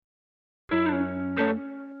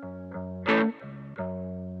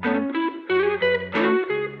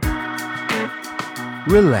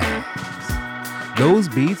relax. Those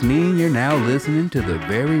beats mean you're now listening to the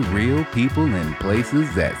very real people and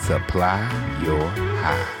places that supply your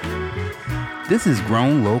high. This is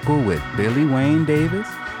Grown Local with Billy Wayne Davis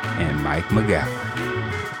and Mike McGowan.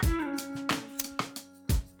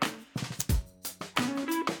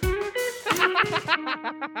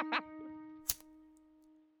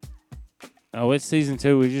 Oh, it's season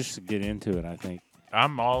 2. We just should get into it, I think.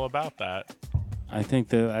 I'm all about that. I think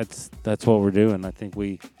that's what we're doing. I think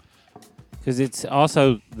because it's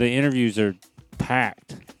also, the interviews are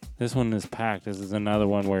packed. This one is packed. This is another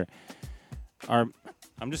one where I'm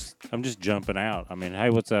just jumping out. I mean, hey,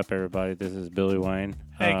 what's up, everybody? This is Billy Wayne.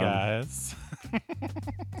 Hey, guys.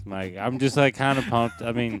 Mike, I'm just like kind of pumped.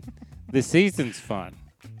 I mean, the season's fun.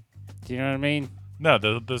 Do you know what I mean? No,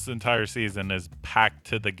 this entire season is packed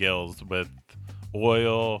to the gills with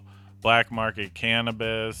oil, black market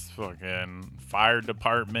cannabis, fucking fire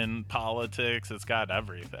department politics. It's got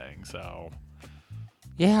everything. So,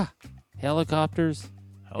 yeah, helicopters.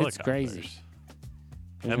 It's crazy.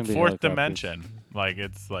 And fourth dimension, like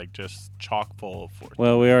it's like just chock full of fourth.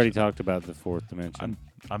 Well, we already talked about the fourth dimension.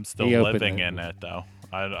 I'm still living in it though.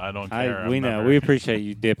 I don't care. We know. We appreciate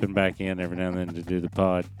you dipping back in every now and then to do the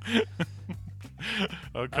pod.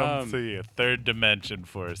 I'll come see you. Third dimension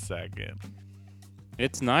for a second.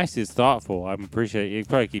 It's nice. It's thoughtful. I appreciate it. It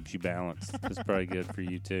probably keeps you balanced. It's probably good for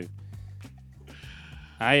you too.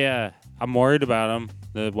 I'm worried about them,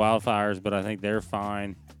 the wildfires, but I think they're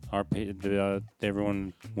fine.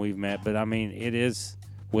 Everyone we've met, but I mean, it is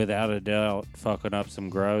without a doubt fucking up some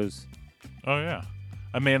grows. Oh yeah,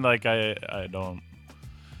 I mean, like I don't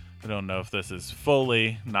know if this is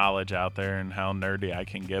fully knowledge out there and how nerdy I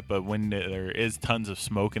can get, but when there is tons of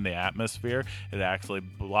smoke in the atmosphere, it actually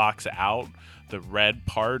blocks out the red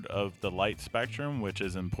part of the light spectrum, which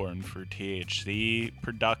is important for THC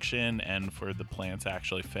production and for the plants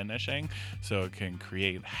actually finishing, so it can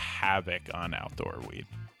create havoc on outdoor weed.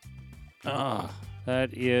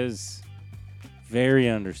 That is very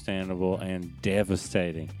understandable and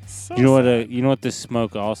devastating. So you know sad. You know what this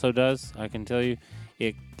smoke also does? I can tell you.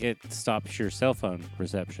 It stops your cell phone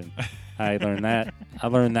reception. I learned that. I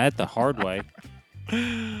learned that the hard way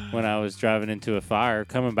when I was driving into a fire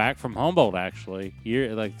coming back from Humboldt. Actually,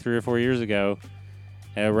 like 3 or 4 years ago,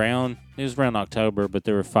 it was around October, but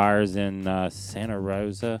there were fires in Santa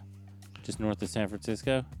Rosa, just north of San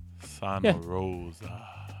Francisco. Santa Rosa.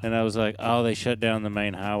 And I was like, oh, they shut down the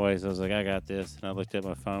main highways. I was like, I got this. And I looked at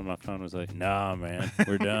my phone. My phone was like, nah, man,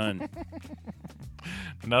 we're done.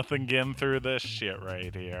 Nothing getting through this shit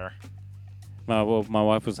right here. My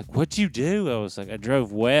wife was like, what'd you do? I was like, I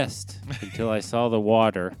drove west until I saw the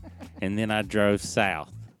water, and then I drove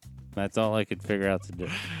south. That's all I could figure out to do.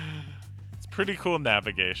 It's pretty cool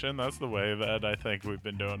navigation. That's the way that I think we've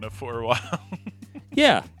been doing it for a while.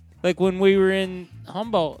 Yeah. Like when we were in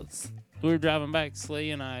Humboldt, we were driving back,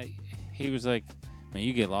 Slee and I, he was like, man,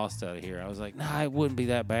 you get lost out of here. I was like, nah, it wouldn't be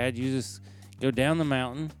that bad. You just go down the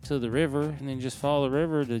mountain to the river and then just follow the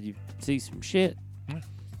river till you see some shit. Yeah,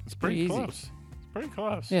 it's pretty close. Easy. It's pretty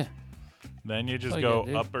close. Yeah. Then you just go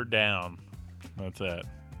up or down. That's it.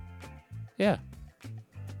 Yeah.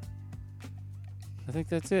 I think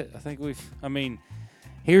that's it. I think I made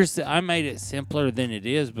it simpler than it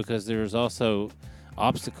is because there's also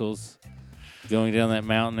obstacles going down that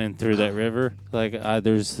mountain and through that river. Like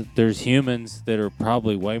there's humans that are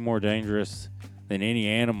probably way more dangerous than any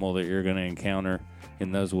animal that you're going to encounter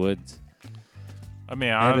in those woods. I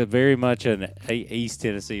mean, I had very much an East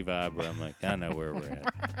Tennessee vibe where I'm like, I know where we're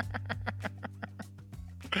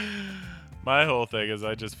at. My whole thing is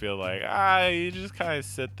I just feel like, you just kind of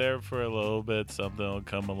sit there for a little bit. Something will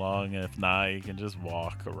come along. And if not, you can just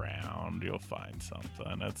walk around. You'll find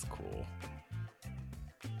something. That's cool.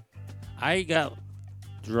 I got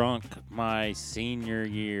drunk my senior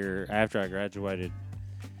year after I graduated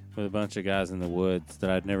with a bunch of guys in the woods that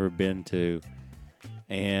I'd never been to,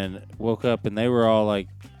 and woke up and they were all like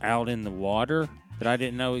out in the water that I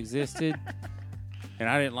didn't know existed, and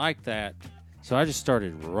I didn't like that, so I just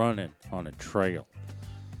started running on a trail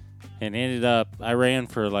and I ran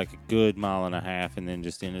for like a good 1.5 miles and then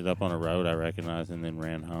just ended up on a road I recognized and then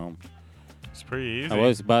ran home. It's pretty easy. I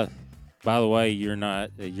was, by the way, you're not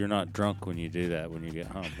drunk when you do that when you get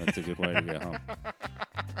home. That's a good way to get home.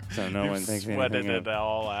 So no one thinks sweated anything it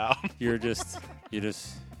all out. You just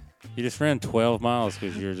ran 12 miles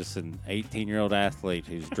because you're just an 18-year-old athlete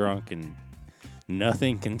who's drunk and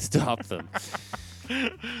nothing can stop them.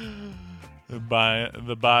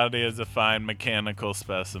 The body is a fine mechanical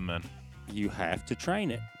specimen. You have to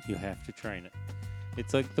train it.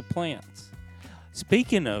 It's like the plants.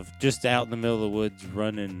 Speaking of just out in the middle of the woods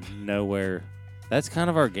running nowhere, that's kind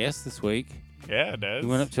of our guest this week. Yeah, it is. He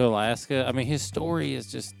went up to Alaska. I mean, his story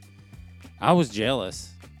is just, I was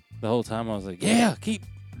jealous the whole time. I was like, yeah, keep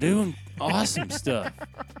doing awesome stuff.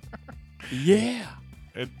 Yeah.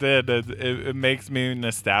 It did. It makes me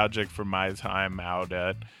nostalgic for my time out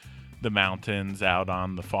at the mountains, out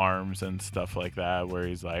on the farms and stuff like that, where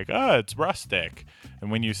he's like, oh, it's rustic.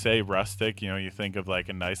 And when you say rustic, you think of like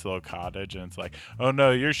a nice little cottage, and it's like, oh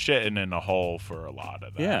no, you're shitting in a hole for a lot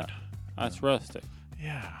of that. Yeah, that's rustic.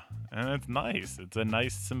 Yeah, and it's nice. It's a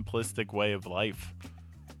nice, simplistic way of life.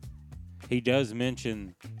 He does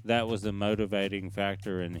mention that was a motivating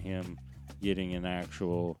factor in him getting an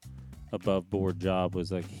actual above board job.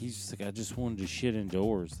 Was like, he's just like, I just wanted to shit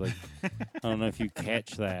indoors. Like, I don't know if you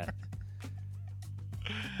catch that.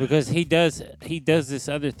 Because he does this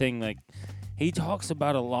other thing, like, he talks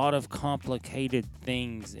about a lot of complicated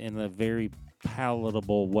things in a very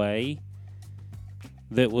palatable way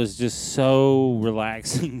that was just so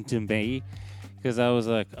relaxing to me. Because I was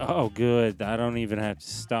like, oh, good. I don't even have to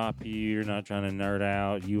stop you. You're not trying to nerd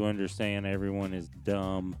out. You understand everyone is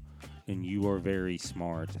dumb, and you are very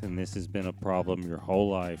smart. And this has been a problem your whole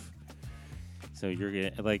life. So you're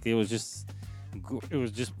getting, like, it was just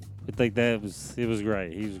like that. It was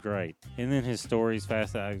great. He was great. And then his story's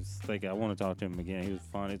fast. I was like, I want to talk to him again. He was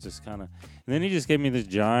fun. It's just kind of, and then he just gave me this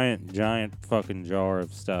giant fucking jar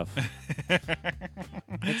of stuff.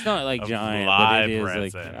 It's not like giant, but it is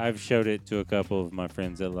resin. Like, I've showed it to a couple of my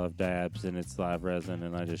friends that love dabs, and it's live resin,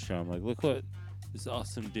 and I just show them, like, look what this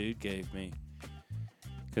awesome dude gave me.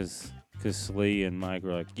 Because Lee and Mike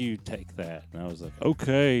were like, you take that. And I was like,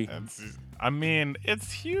 okay.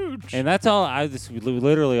 It's huge. And that's all,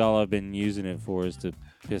 literally all I've been using it for is to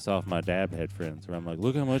piss off my dab head friends, where I'm like,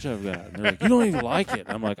 look how much I've got. And they're like, you don't even like it.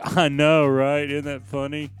 I'm like, I know, right? Isn't that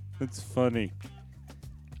funny? It's funny.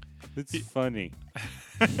 It's funny.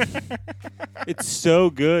 It's so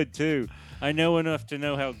good, too. I know enough to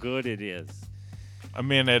know how good it is. I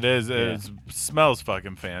mean, it is. Yeah. It smells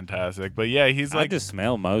fucking fantastic. But yeah, he's like, I just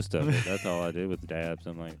smell most of it. That's all I do with dabs.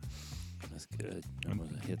 I'm like, that's good. I'm going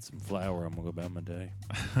to hit some flour. I'm going to go about my day.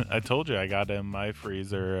 I told you I got in my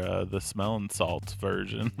freezer the smelling salts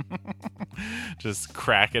version. Just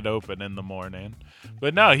crack it open in the morning.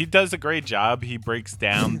 But no, he does a great job. He breaks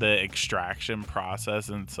down the extraction process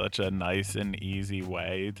in such a nice and easy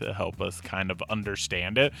way to help us kind of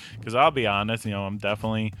understand it. Because I'll be honest,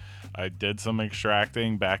 I did some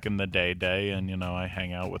extracting back in the day, and I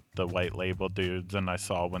hang out with the white label dudes, and I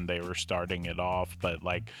saw when they were starting it off. But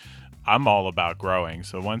like, I'm all about growing,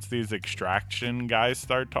 so once these extraction guys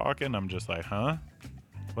start talking, I'm just like, huh?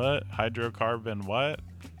 What? Hydrocarbon what?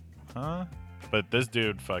 Huh? But this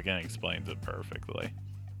dude fucking explains it perfectly.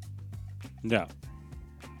 Yeah.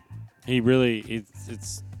 He really,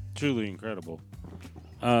 it's truly incredible.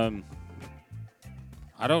 I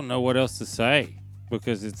don't know what else to say,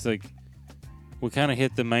 because it's like, we kind of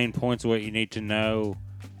hit the main points of what you need to know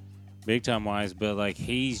big time wise, but like,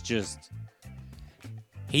 he's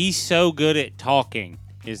so good at talking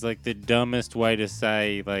is like the dumbest way to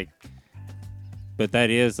say, like, but that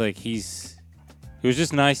is like, it was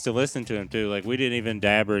just nice to listen to him too. Like, we didn't even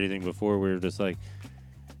dab or anything before. We were just like,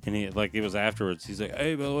 and he, like, it was afterwards. He's like,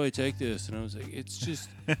 hey, by the way, take this. And I was like, it's just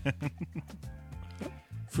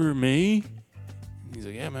for me. He's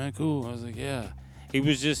like, yeah, man, cool. I was like, yeah. He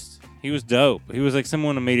was dope. He was like,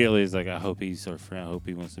 someone immediately is like, I hope he's our friend. I hope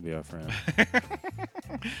he wants to be our friend.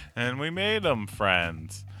 And we made him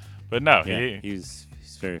friends. But no, yeah, he's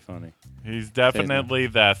very funny. He's definitely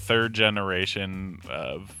that third generation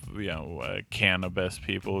of cannabis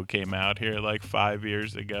people who came out here like 5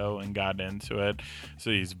 years ago and got into it.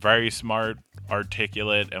 So he's very smart,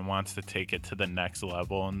 articulate, and wants to take it to the next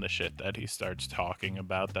level. And the shit that he starts talking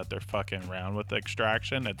about that they're fucking around with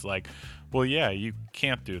extraction, it's like, well, yeah, you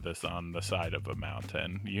can't do this on the side of a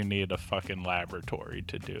mountain. You need a fucking laboratory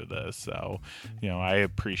to do this. So, I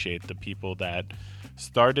appreciate the people that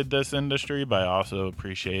started this industry, but I also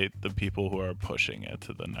appreciate the people who are pushing it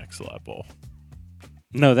to the next level.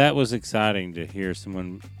 No, that was exciting to hear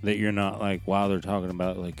someone that you're not like, while they're talking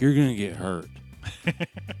about, like, you're going to get hurt.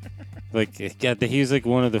 Like, he's like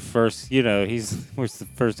one of the first, was the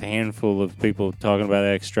first handful of people talking about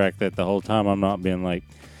extract that the whole time I'm not being like,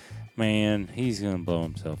 man, he's going to blow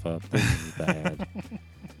himself up. This is bad.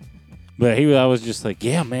 But I was just like,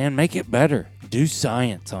 yeah, man, make it better. Do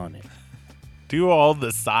science on it. Do all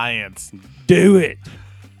the science. Do it.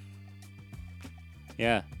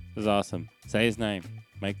 Yeah, it was awesome. Say his name.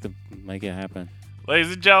 Make it happen.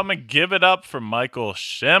 Ladies and gentlemen, give it up for Michael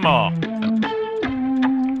Schimmel.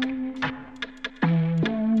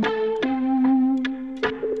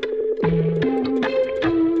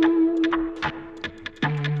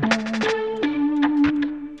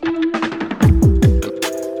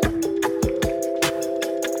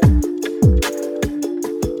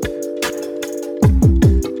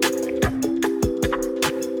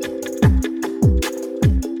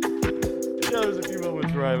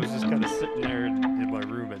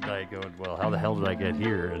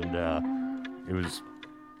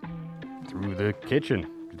 through the kitchen,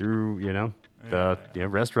 through the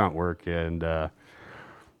restaurant work, and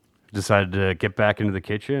decided to get back into the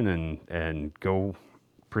kitchen and go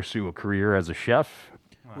pursue a career as a chef.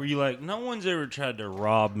 Were you like, no one's ever tried to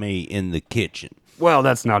rob me in the kitchen? Well,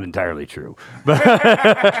 that's not entirely true.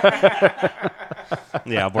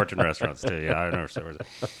 Yeah, I've worked in restaurants too. Yeah, I know.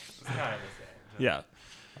 Yeah.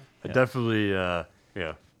 I definitely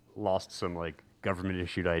lost some like government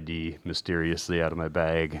issued ID mysteriously out of my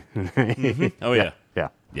bag. Oh yeah. Yeah.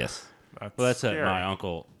 Yes. That's Well, that's what scary. my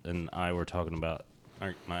uncle and I were talking about.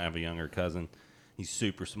 I have a younger cousin. He's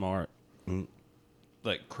super smart,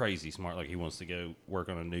 like crazy smart. Like he wants to go work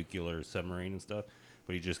on a nuclear submarine and stuff.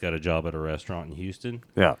 But he just got a job at a restaurant in Houston.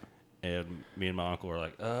 Yeah. And me and my uncle were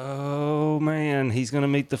like, "Oh man, he's gonna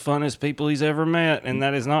meet the funnest people he's ever met, and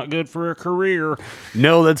that is not good for a career."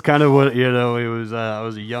 No, that's kind of what it was. I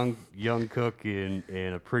was a young cook in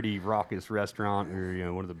a pretty raucous restaurant,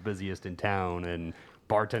 or one of the busiest in town, and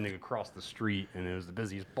bartending across the street, and it was the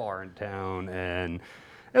busiest bar in town, and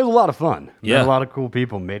it was a lot of fun. Yeah. Met a lot of cool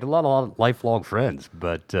people, made a lot of lifelong friends.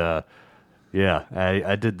 But yeah,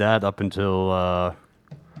 I did that up until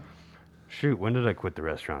shoot, when did I quit the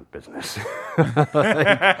restaurant business?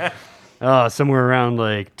 Somewhere around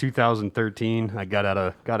like 2013, I got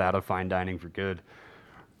out of fine dining for good.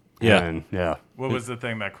 Yeah. And, yeah. What was the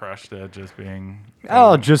thing that crushed it? Just being.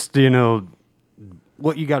 Oh, just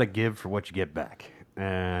what you got to give for what you get back,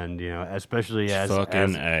 and especially as Fucking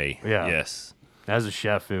as, A. Yeah. Yes. As a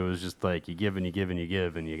chef, it was just like you give and you give and you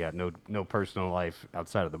give, and you got no personal life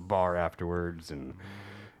outside of the bar afterwards, and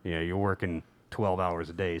you're working 12 hours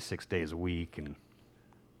a day, 6 days a week, and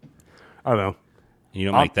I don't know. You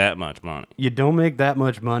don't make that much money. You don't make that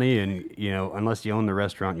much money, and unless you own the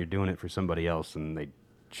restaurant, you're doing it for somebody else, and they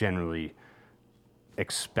generally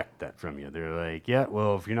expect that from you. They're like, yeah,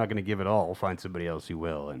 well, if you're not going to give it all, find somebody else who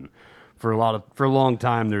will. And for a long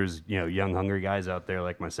time, there's young hungry guys out there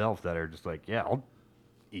like myself that are just like, yeah, I'll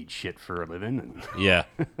eat shit for a living. And Yeah.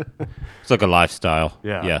 It's like a lifestyle.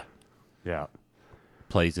 Yeah. Yeah. yeah.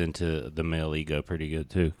 Plays into the male ego pretty good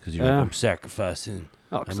too, because you're Yeah. like, I'm sacrificing.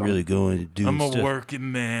 Oh, 'cause I'm really going to do I'm a stuff.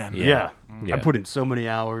 working man. Yeah. Yeah. I put in so many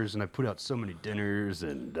hours, and I put out so many dinners,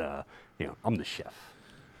 and I'm the chef.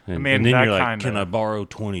 And, mean, and then that you're like, kinda- can I borrow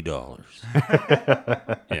 $20?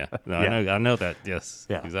 Yeah. No, Yeah. I know that. Yes.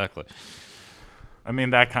 Yeah. Exactly. I mean,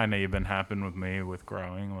 that kind of even happened with me with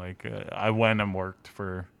growing. Like, I went and worked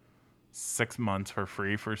for 6 months for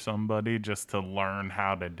free for somebody just to learn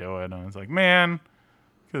how to do it. And I was like, man,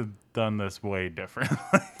 could have done this way differently.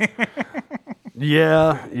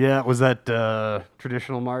 Yeah. Was that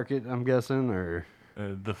traditional market, I'm guessing, or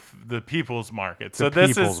The people's market. the So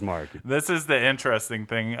this people's is market? this is the interesting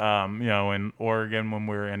thing. In Oregon, when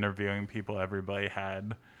we were interviewing people, everybody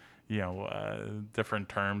had, different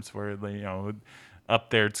terms where they, up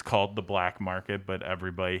there it's called the black market, but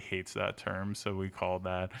everybody hates that term, so we call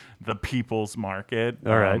that the people's market.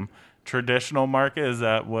 All right. Traditional market, is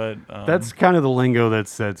that what? That's kind of the lingo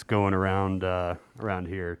that's going around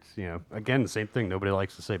here. It's again the same thing. Nobody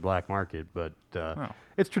likes to say black market, but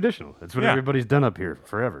it's traditional. It's what Yeah. everybody's done up here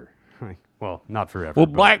forever. Well, not forever. Well,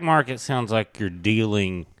 but- black market sounds like you're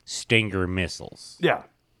dealing Stinger missiles. Yeah,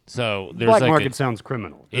 So there's black like market sounds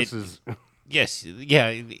criminal. This It- is yes,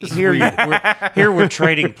 yeah. Here we're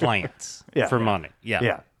trading plants Yeah. for Yeah. money. Yeah,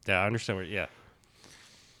 Yeah. I understand. Yeah.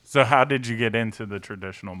 So how did you get into the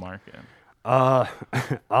traditional market?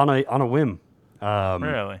 on a whim.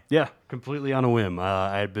 Really? Yeah, completely on a whim.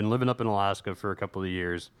 I had been living up in Alaska for a couple of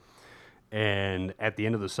years, and at the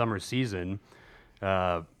end of the summer season,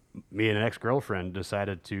 me and an ex-girlfriend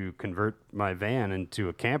decided to convert my van into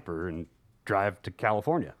a camper and drive to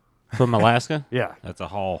California. From Alaska. Yeah, That's a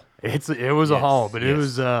haul. it was a Yes, haul, but it yes.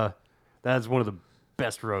 was that's one of the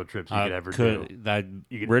best road trips you could ever do.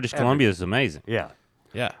 could British ever Columbia is amazing. Yeah.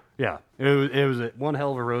 Yeah. Yeah, it was one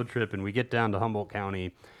hell of a road trip, and we get down to Humboldt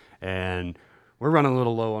County, and we're running a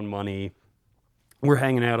little low on money. We're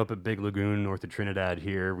hanging out up at Big Lagoon, north of Trinidad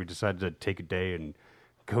here. We decided to take a day and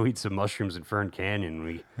go eat some mushrooms in Fern Canyon.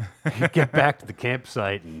 We get back to the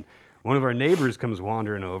campsite, and one of our neighbors comes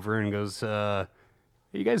wandering over and goes, hey,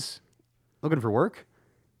 you guys looking for work?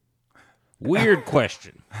 Weird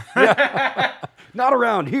question. Not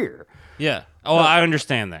around here. Yeah. Oh, I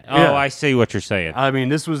understand that. Oh, Yeah. I see what you're saying. I mean,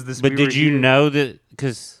 this was this. But we did were you here- know that?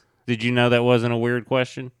 Because did you know that wasn't a weird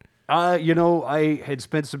question? I had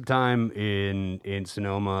spent some time in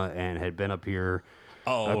Sonoma and had been up here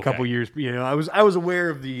Oh, a couple years. I was aware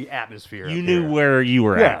of the atmosphere. You up knew here. where you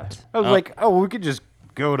were Yeah, at. I was like, we could just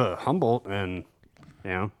go to Humboldt and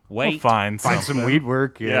We'll wait. find find some weed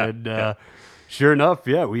work. Yeah, And sure enough,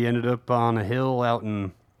 we ended up on a hill out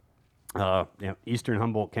in Eastern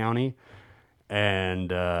Humboldt County,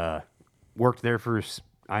 and worked there for.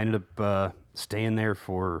 I ended up staying there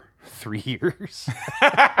for 3 years.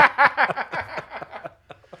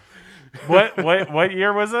 What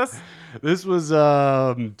year was this? This was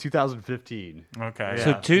 2015. Okay. So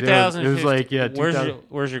Yeah. 2000. It was like, yeah,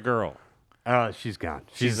 Where's your girl? She's gone.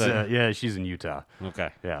 She's She's in Utah.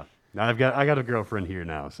 Okay. Yeah. I got a girlfriend here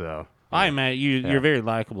now, so. I man, you're a very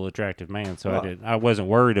likable, attractive man. So I wasn't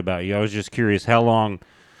worried about you. I was just curious how long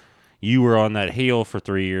you were on that hill for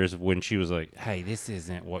 3 years when she was like, "Hey, this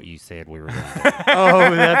isn't what you said we were going to do."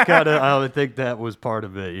 Oh, that kind of. I would think that was part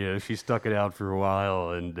of it. She stuck it out for a while,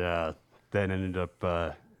 and then ended up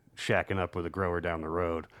shacking up with a grower down the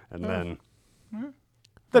road, and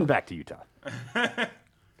then back to Utah.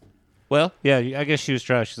 Well, yeah, I guess she was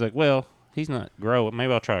trying. She's like, "Well, he's not growing.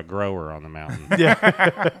 Maybe I'll try a grower on the mountain."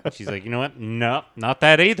 Yeah. She's like, "You know what? Nope, not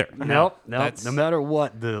that either." Nope. That's- No matter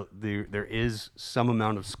what, there is some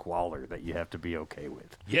amount of squalor that you have to be okay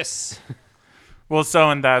with. Yes. Well,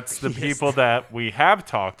 and that's the people that we have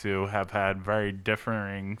talked to have had very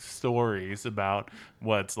differing stories about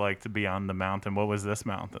what it's like to be on the mountain. What was this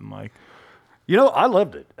mountain like? I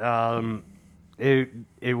loved it.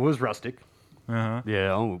 It was rustic. Uh-huh.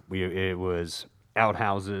 It was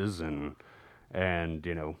outhouses and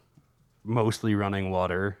mostly running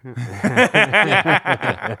water,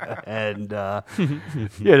 and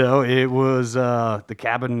it was the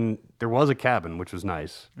cabin. There was a cabin, which was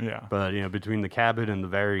nice. Yeah. But between the cabin and the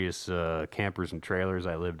various campers and trailers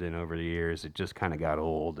I lived in over the years, it just kind of got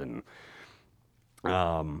old. And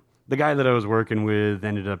the guy that I was working with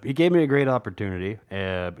he gave me a great opportunity.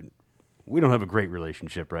 But we don't have a great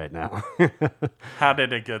relationship right now. How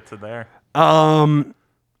did it get to there?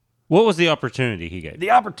 What was the opportunity he gave?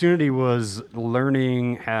 The opportunity was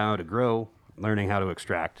learning how to grow, learning how to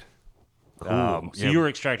extract. So you were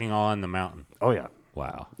extracting all on the mountain. Oh yeah,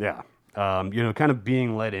 Wow. yeah. Kind of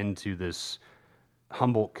being led into this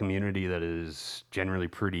Humboldt community that is generally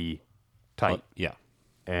pretty tight. Yeah.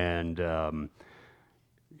 And I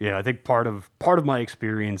think part of my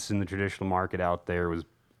experience in the traditional market out there was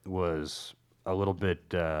a little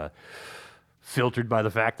bit filtered by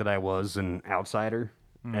the fact that I was an outsider,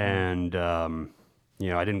 and I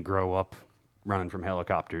didn't grow up running from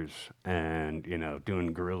helicopters and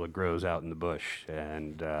doing guerrilla grows out in the bush,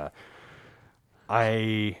 and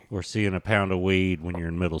Or seeing a pound of weed when you're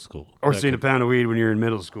in middle school. or seeing a pound of weed when you're in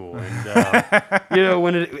middle school. And,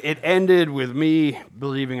 when it ended with me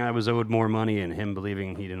believing I was owed more money and him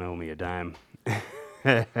believing he didn't owe me a dime.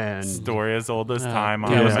 And Story as old as time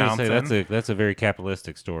on I the was gonna mountain. say that's a very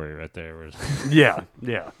capitalistic story right there. yeah.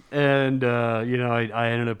 And, I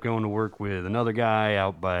ended up going to work with another guy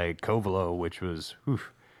out by Covelo, which was,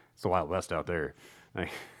 it's the Wild West out there.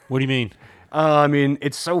 What do you mean? I mean,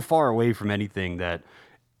 it's so far away from anything that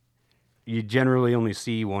you generally only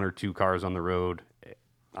see 1 or 2 cars on the road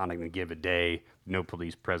on a given day, no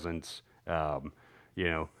police presence. A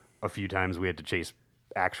few times we had to chase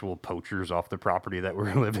actual poachers off the property that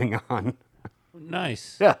we're living on.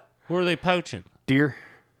 Nice. Yeah. Where are they poaching? Deer.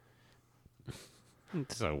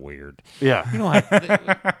 It's so weird. Yeah. You don't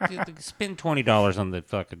have to spend $20 on the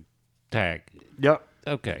fucking tag. Yep.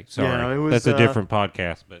 Okay, sorry. Yeah, it was, that's a different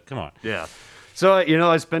podcast, but come on. Yeah. So,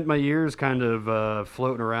 I spent my years kind of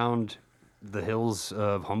floating around the hills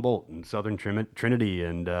of Humboldt and southern Trinity,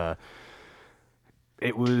 and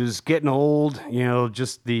it was getting old,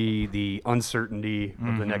 just the uncertainty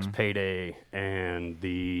of the next payday and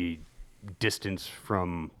the distance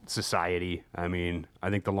from society. I mean, I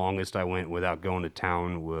think the longest I went without going to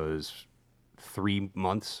town was 3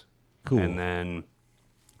 months. Cool. And then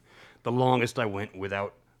the longest I went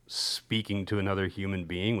without speaking to another human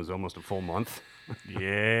being was almost a full month.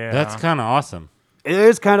 Yeah. That's kind of awesome. It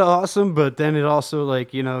is kind of awesome, but then it also,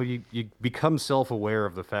 you become self-aware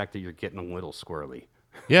of the fact that you're getting a little squirrely.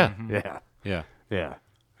 Yeah. Yeah. Yeah.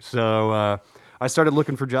 So I started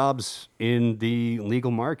looking for jobs in the legal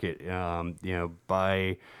market. I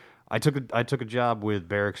took a job with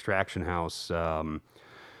Bear Extraction House.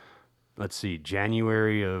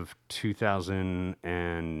 January of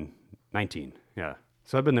 2019. Yeah.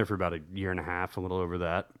 So I've been there for about a year and a half, a little over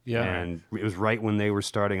that. Yeah. And it was right when they were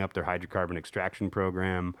starting up their hydrocarbon extraction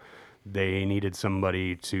program. They needed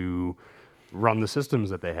somebody to run the systems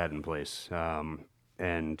that they had in place.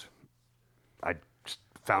 And I just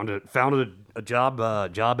found a job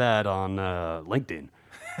ad on LinkedIn.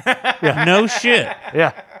 No shit.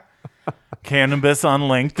 Yeah. Cannabis on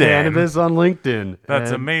LinkedIn. Cannabis on LinkedIn. That's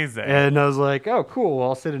And- amazing. And I was like, oh, cool. Well,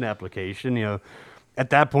 I'll send an application, at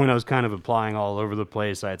that point, I was kind of applying all over the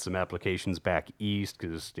place. I had some applications back east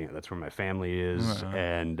because that's where my family is,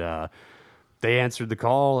 and they answered the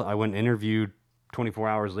call. I went and interviewed. 24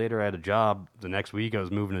 hours later, I had a job. The next week, I was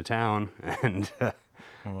moving to town, and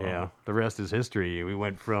the rest is history. We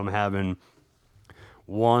went from having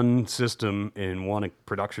one system in one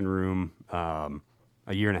production room a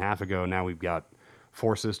year and a half ago. Now we've got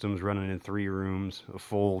 4 systems running in 3 rooms, a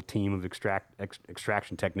full team of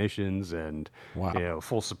extraction technicians, and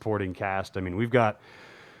full supporting cast. I mean,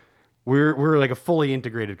 we're like a fully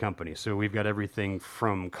integrated company, so we've got everything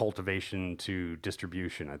from cultivation to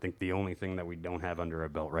distribution. I think the only thing that we don't have under our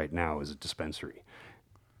belt right now is a dispensary.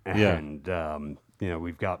 And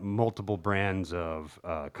we've got multiple brands of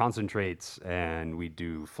concentrates, and we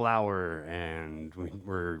do flour, and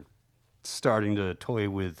we're starting to toy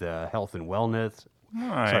with health and wellness.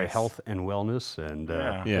 Nice. Sorry, health and wellness, and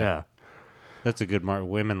Yeah. That's a good market.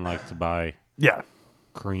 Women like to buy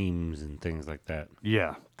creams and things like that.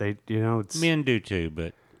 Yeah, they it's Men do too,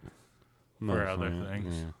 but for other mostly,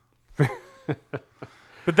 things. yeah.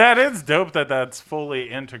 But that is dope that that's fully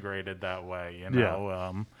integrated that way, you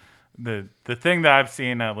know. The thing that I've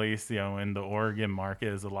seen, at least, in the Oregon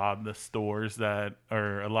market, is a lot of the stores a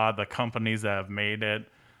lot of the companies that have made it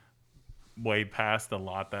way past a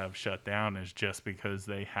lot that have shut down is just because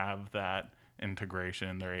they have that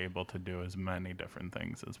integration. They're able to do as many different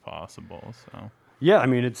things as possible. So yeah, I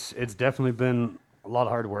mean, it's definitely been a lot of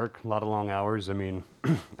hard work, a lot of long hours. I mean,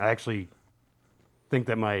 I actually think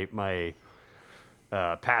that my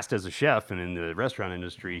past as a chef and in the restaurant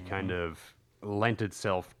industry kind of lent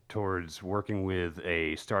itself towards working with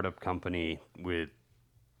a startup company with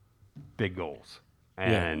big goals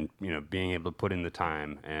and being able to put in the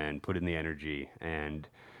time and put in the energy, and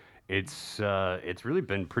it's really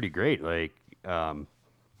been pretty great. Like I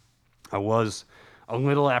was a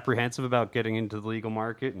little apprehensive about getting into the legal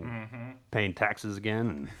market and paying taxes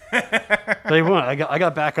again. And tell you what, I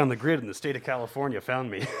got back on the grid, and the state of California found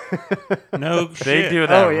me. No shit. they do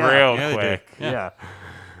that real Yeah, they quick. do. Yeah.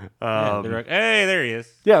 They're like, hey, there he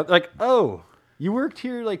is. Yeah, like, oh, you worked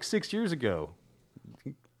here like 6 years ago.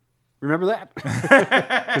 Remember that?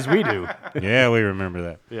 Because we do. Yeah, we remember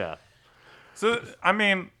that. Yeah. So, I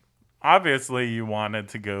mean, obviously you wanted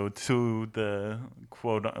to go to the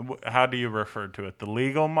quote, how do you refer to it? The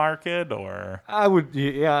legal market, or? I would,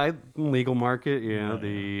 legal market,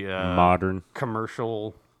 the Modern.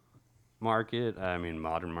 commercial market. I mean,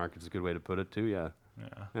 modern market's a good way to put it too,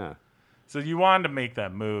 yeah. So you wanted to make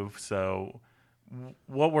that move. So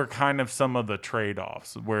what were kind of some of the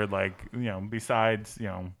trade-offs where, like, besides,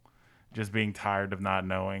 just being tired of not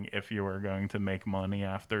knowing if you were going to make money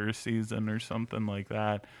after a season or something like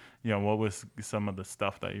that, what was some of the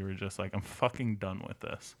stuff that you were just like, I'm fucking done with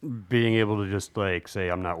this? Being able to just like say,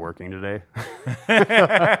 I'm not working today.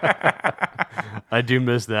 I do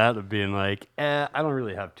miss that, of being like, I don't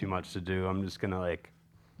really have too much to do. I'm just going to like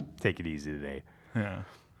take it easy today.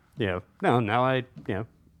 Yeah. Now I,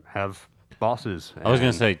 have bosses. I was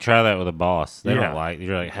gonna say, try that with a boss. They Yeah. don't like.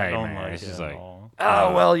 You're like, hey, Don't man, like it's it just at like, all.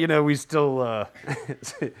 Oh, well, we still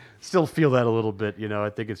still feel that a little bit. I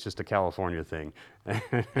think it's just a California thing.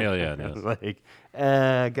 hell yeah, it is. Like,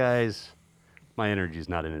 guys, my energy's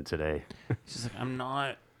not in it today. It's just like, I'm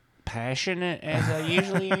not passionate as I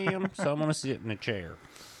usually am, so I'm gonna sit in a chair.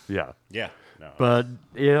 Yeah. Yeah. No. But,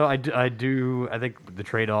 I think the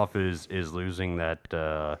trade-off is losing that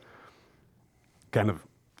kind of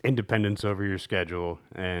independence over your schedule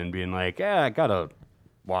and being like, I got a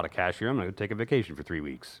lot of cash here. I'm going to take a vacation for 3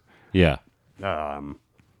 weeks. yeah.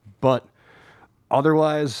 But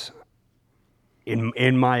otherwise,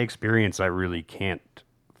 in my experience, I really can't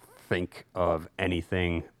think of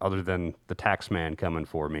anything other than the tax man coming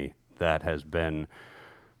for me that has been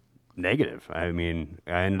negative. I mean,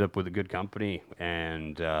 I ended up with a good company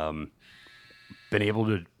and been able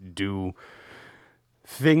to do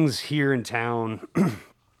things here in town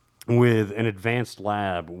with an advanced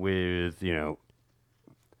lab with,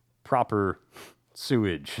 proper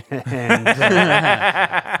sewage and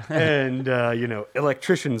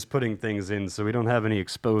electricians putting things in so we don't have any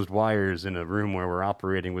exposed wires in a room where we're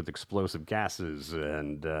operating with explosive gases,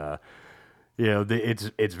 and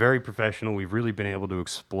it's very professional. We've really been able to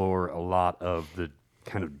explore a lot of the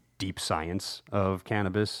kind of deep science of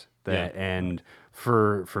cannabis and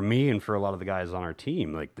for me and for a lot of the guys on our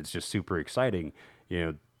team, like, it's just super exciting.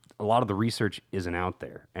 A lot of the research isn't out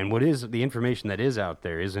there, and what is the information that is out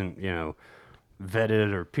there isn't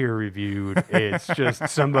vetted or peer reviewed. It's just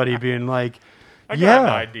somebody being like, I got an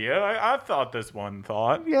idea. I thought this one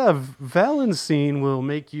thought. Yeah, Valencine will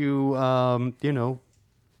make you,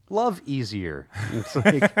 love easier. It's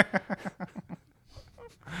like,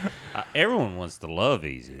 Everyone wants to love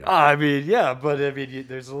easy. I mean, yeah, but I mean,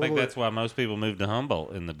 there's a I think little. that's why most people moved to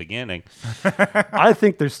Humboldt in the beginning. I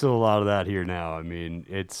think there's still a lot of that here now. I mean,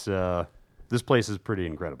 it's this place is pretty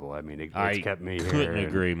incredible. I mean, it's kept me here. Couldn't and,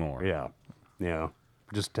 agree more. Yeah,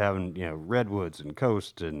 just having redwoods and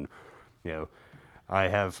coast and I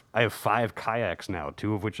have 5 kayaks now,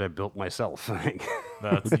 2 of which I built myself.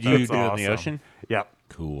 That's Did you do it awesome. in the ocean? Yeah,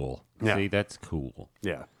 Cool. Yeah. See, that's cool.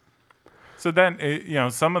 yeah. So then,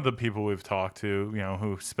 some of the people we've talked to,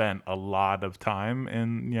 who spent a lot of time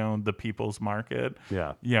in, the people's market.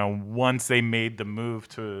 Yeah. Once they made the move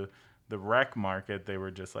to the rec market, they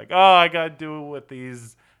were just like, oh, I got to deal with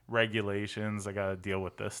these regulations. I got to deal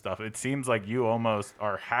with this stuff. It seems like you almost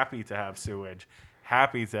are happy to have sewage,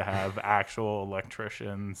 happy to have actual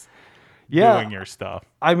electricians doing your stuff.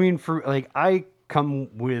 I mean, I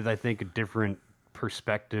come with, I think, a different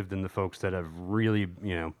perspective than the folks that have really,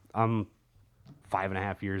 I'm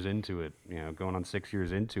 5.5 years into it, going on 6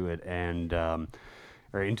 years into it, and or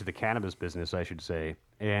into the cannabis business, I should say.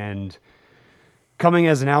 And coming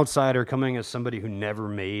as an outsider, coming as somebody who never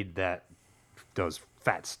made those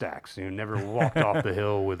fat stacks, never walked off the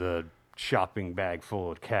hill with a shopping bag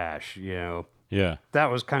full of cash, Yeah. that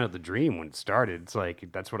was kind of the dream when it started. It's like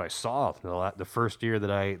that's what I saw the first year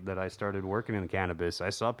that I started working in cannabis. I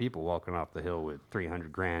saw people walking off the hill with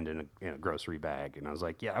 $300,000 in a grocery bag, and I was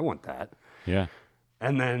like, yeah, I want that. Yeah.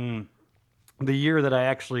 And then the year that I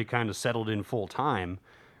actually kind of settled in full time,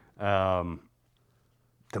 the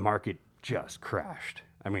market just crashed.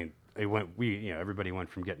 I mean, everybody went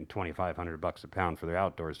from getting $2,500 a pound for their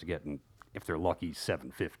outdoors to getting, if they're lucky,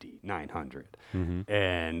 $750, $900. Mm-hmm.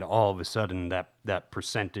 And all of a sudden that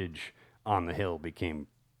percentage on the hill became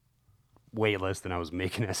way less than I was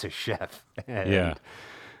making as a chef. And,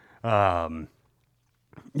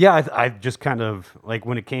 I just kind of, like,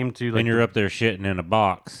 when it came to, like, When you're up there shitting in a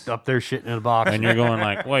box, up there shitting in a box. and you're going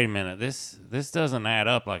like, wait a minute, this doesn't add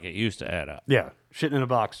up like it used to add up. Yeah, shitting in a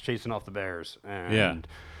box, chasing off the bears. And,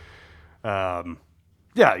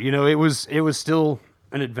 Yeah. it was still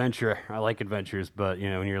an adventure. I like adventures, but,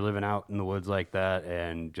 when you're living out in the woods like that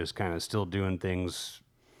and just kind of still doing things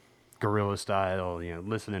guerrilla style,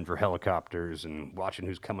 listening for helicopters and watching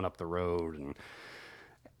who's coming up the road, and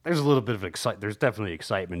there's a little bit of there's definitely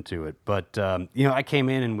excitement to it. But, I came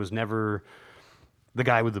in and was never the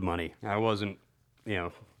guy with the money. I wasn't,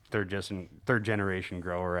 third generation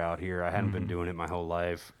grower out here. I hadn't been doing it my whole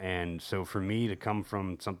life. And so for me to come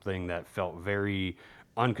from something that felt very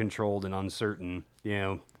uncontrolled and uncertain,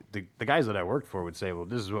 the guys that I worked for would say, well,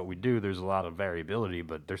 this is what we do. There's a lot of variability,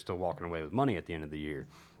 but they're still walking away with money at the end of the year.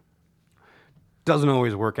 Doesn't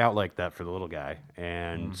always work out like that for the little guy.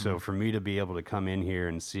 And so for me to be able to come in here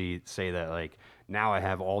and say that, like, now I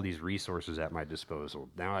have all these resources at my disposal.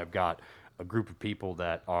 Now I've got a group of people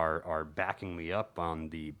that are backing me up on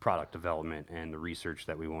the product development and the research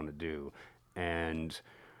that we want to do. And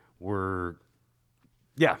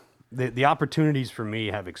the opportunities for me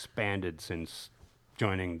have expanded since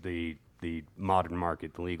joining the modern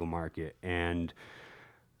market, the legal market. And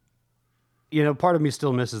part of me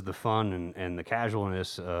still misses the fun and the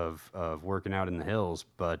casualness of working out in the hills.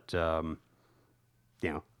 But,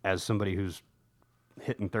 as somebody who's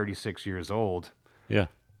hitting 36 years old, Yeah.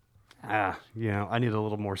 I need a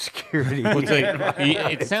little more security. Well,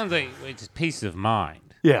 it sounds like it's peace of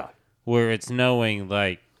mind. Yeah. Where it's knowing,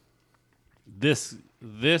 like, this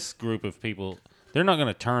group of people, they're not going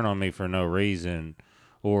to turn on me for no reason.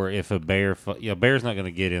 Or if a bear's not going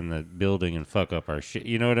to get in the building and fuck up our shit.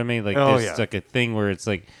 You know what I mean? Like, it's like a thing where it's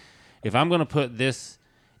like, if I'm going to put this,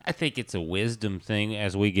 I think it's a wisdom thing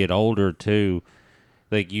as we get older, too.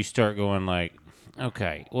 Like, you start going like,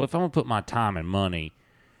 okay, well, if I'm going to put my time and money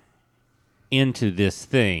into this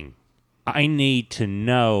thing, I need to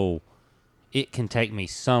know it can take me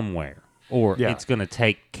somewhere, or it's going to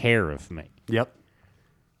take care of me. Yep.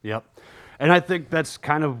 And I think that's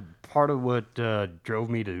kind of part of what drove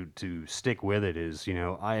me to stick with it is,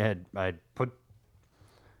 I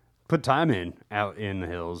put time in out in the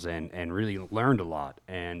hills and really learned a lot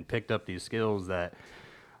and picked up these skills that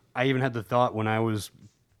I even had the thought when I was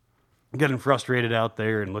getting frustrated out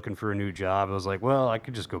there and looking for a new job. I was like, well, I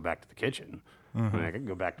could just go back to the kitchen. I mean, I could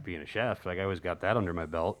go back to being a chef. Like, I always got that under my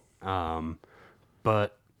belt.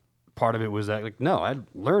 But part of it was that, like, no, I'd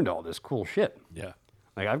learned all this cool shit. Yeah.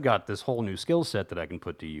 Like, I've got this whole new skill set that I can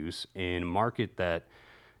put to use in a market that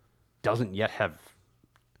doesn't yet have,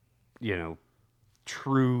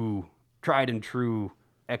 tried and true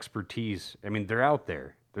expertise. I mean, they're out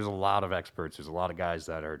there. There's a lot of experts. There's a lot of guys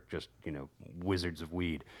that are just, wizards of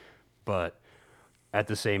weed. But at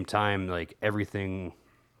the same time, like, everything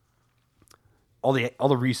all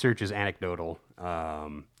the research is anecdotal.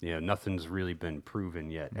 Nothing's really been proven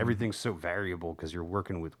yet. Everything's so variable because you're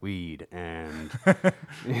working with weed and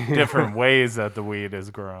Different ways that the weed is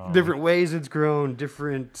grown. different ways it's grown,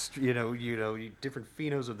 different different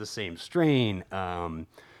phenos of the same strain.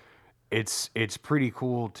 It's pretty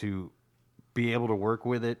cool to be able to work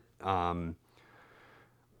with it.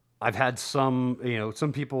 I've had some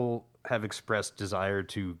people have expressed desire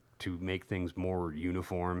to make things more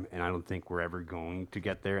uniform, and I don't think we're ever going to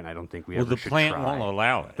get there, and I don't think we ever should try. The plant won't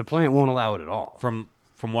allow it. The plant won't allow it at all. From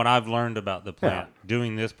what I've learned about the plant,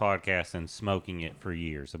 doing this podcast and smoking it for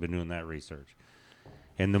years, I've been doing that research.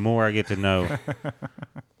 And the more I get to know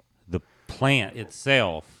the plant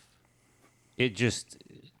itself,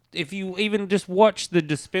 if you even just watch the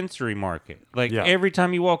dispensary market, every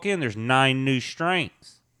time you walk in, there's 9 new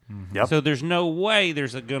strains. Yep. So there's no way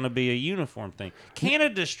there's going to be a uniform thing.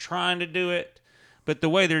 Canada's trying to do it, but the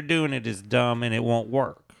way they're doing it is dumb and it won't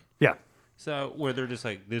work. Yeah. So where they're just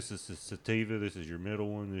like, this is a sativa, this is your middle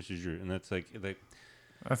one, this is your, and that's like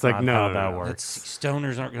That's like, not no, how no, that no. works.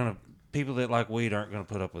 stoners aren't going to. People that like weed aren't going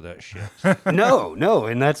to put up with that shit. No,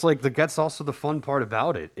 and that's that's also the fun part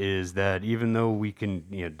about it is that even though we can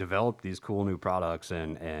develop these cool new products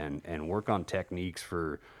and work on techniques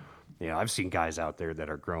for, I've seen guys out there that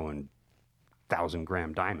are growing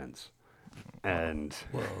 1,000-gram diamonds, and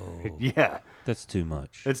yeah, That's too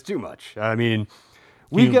much. it's too much. I mean,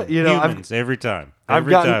 we got humans every time. I've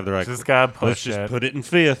Every gotten- time they're like, Just gotta let's push just it. put it in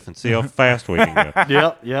fifth and see how fast we can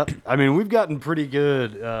go. Yep. I mean, we've gotten pretty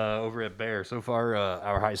good over at Bear so far.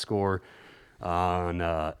 Our high score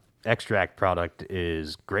on extract product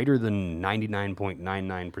is greater than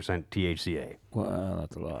 99.99% THCA. Wow,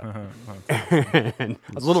 that's a lot. And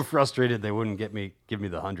I was a little frustrated they wouldn't give me the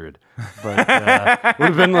 100, but would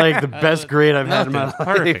have been like the best grade I've had in my life.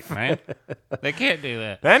 Perfect, man. They can't do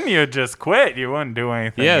that. Then you just quit. You wouldn't do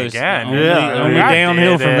anything There's again. Only, Yeah, only I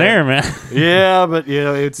downhill did from it. there, man. Yeah, but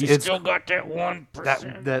it's You it's still got that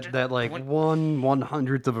 1%. that like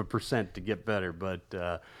 1/100th of a percent to get better, but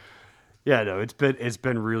it's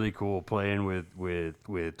been really cool playing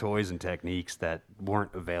with toys and techniques that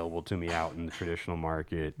weren't available to me out in the traditional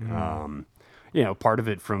market. Part of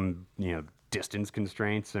it from distance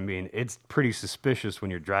constraints. I mean, it's pretty suspicious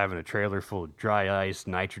when you're driving a trailer full of dry ice,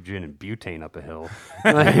 nitrogen, and butane up a hill.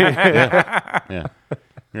 Yeah.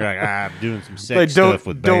 You're like, I'm doing some sex Like, stuff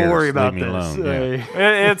with bears. don't worry Leave about me this. alone.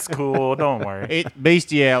 Yeah. It's cool. Don't worry.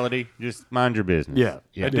 Bestiality. Just mind your business.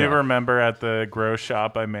 Yeah. I do remember at the grow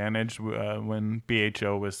shop I managed when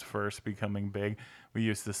BHO was first becoming big, we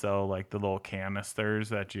used to sell like the little canisters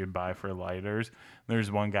that you'd buy for lighters. There's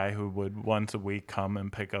one guy who would once a week come and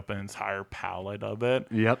pick up an entire pallet of it.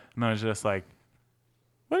 Yep. And I was just like,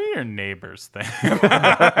 what do your neighbors think?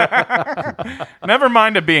 Never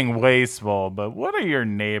mind it being wasteful, but what are your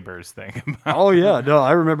neighbors thinking about? Oh yeah, no,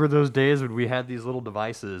 I remember those days when we had these little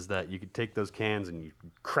devices that you could take those cans and you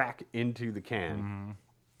crack into the can,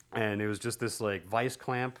 and it was just this like vice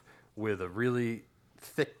clamp with a really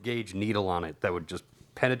thick gauge needle on it that would just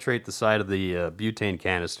penetrate the side of the butane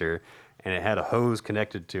canister, and it had a hose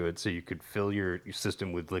connected to it so you could fill your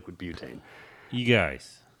system with liquid butane. You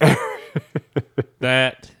guys.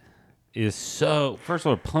 That is so. First of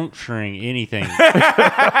all, puncturing anything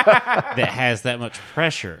that has that much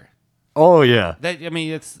pressure. Oh yeah,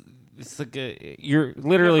 It's like you're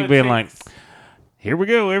literally being like, here we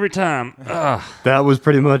go every time. Ugh. that was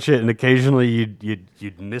pretty much it. And occasionally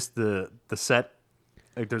you'd miss the set.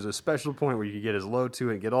 Like there's a special point where you could get as low to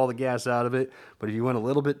it and get all the gas out of it, but if you went a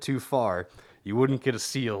little bit too far, you wouldn't get a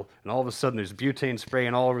seal, and all of a sudden there's butane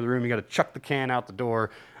spraying all over the room. You got to chuck the can out the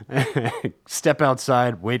door, step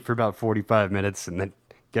outside, wait for about 45 minutes, and then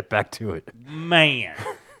get back to it. Man.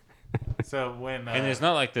 So when And it's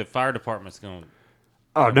not like the fire department's going.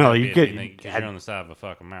 Oh no, you get. Because you're on the side of a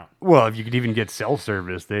fucking mountain. Well, if you could even get cell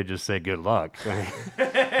service, they just say good luck.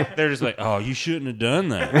 They're just like, oh, you shouldn't have done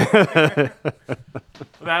that.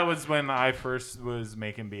 that was when I first was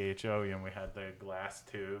making BHO, and we had the glass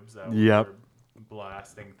tubes that Yep. we were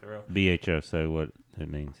blasting through. BHO, so what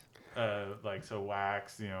it means. So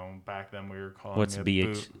wax, back then we were calling What's it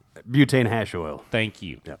BH? Butane hash oil. Thank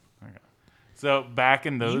you. Yep. So back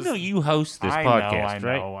in those, You host this I podcast,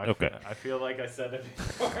 know. right? Okay. I feel like I said it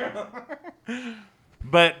before.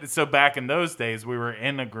 But so back in those days, we were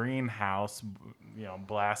in a greenhouse,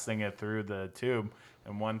 blasting it through the tube.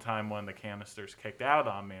 And one time, one of the canisters kicked out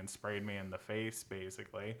on me and sprayed me in the face,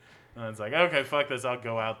 basically. And I was like, okay, fuck this, I'll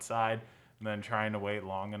go outside. And then trying to wait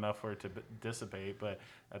long enough for it to dissipate. But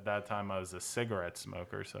at that time, I was a cigarette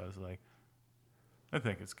smoker, so I was like, I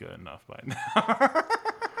think it's good enough by now.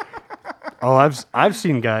 Oh, I've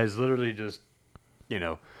seen guys literally just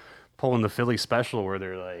pulling the Philly special where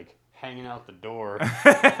they're like hanging out the door,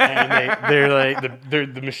 and they're like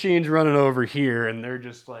the machine's running over here, and they're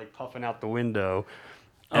just like puffing out the window.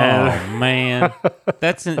 Oh man,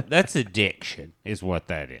 that's addiction, is what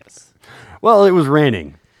that is. Well, it was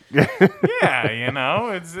raining. Yeah,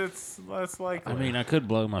 it's less likely. I mean, I could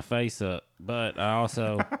blow my face up, but I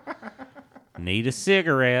also need a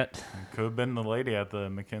cigarette. Could have been the lady at the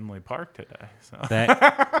McKinley Park today. So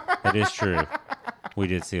That is true. We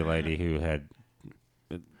did see a lady who had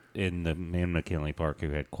in McKinley Park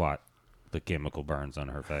who had quite the chemical burns on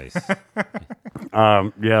her face.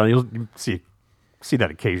 Yeah, you'll see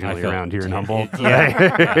that occasionally around here in Humboldt.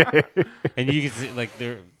 Yeah. And you can see, like,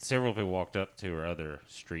 several people walked up to her. Other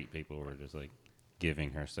street people were just like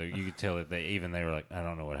giving her. So you could tell that they were like, I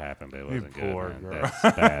don't know what happened, but it wasn't good. Poor Man. girl.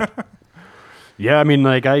 That's bad. Yeah, I mean,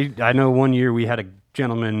 like I know one year we had a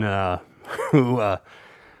gentleman who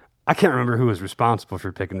I can't remember who was responsible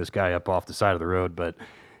for picking this guy up off the side of the road, but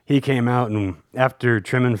he came out and after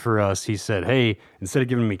trimming for us, he said, "Hey, instead of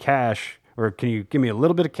giving me cash, or can you give me a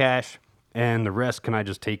little bit of cash and the rest can I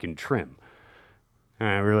just take and trim?"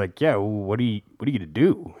 And we were like, "Yeah, well, what are you gonna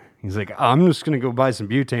do?" He's like, "I'm just gonna go buy some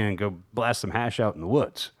butane and go blast some hash out in the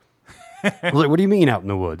woods." I was like, "What do you mean out in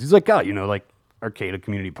the woods?" He's like, "Oh, like Arcata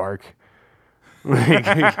Community Park." Like,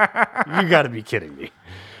 you got to be kidding me.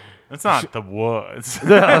 It's not the woods.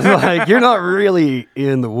 I was like, "You're not really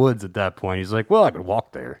in the woods at that point." He's like, "Well, I could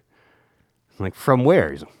walk there." I'm like, "From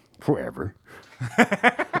where?" He's like, "Wherever."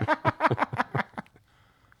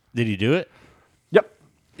 Did he do it? Yep.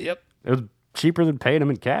 Yep. It was cheaper than paying him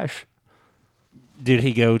in cash. Did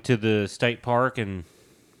he go to the state park and?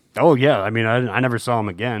 Oh, yeah. I mean, I never saw him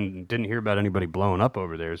again. Didn't hear about anybody blowing up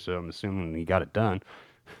over there, so I'm assuming he got it done.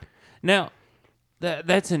 Now,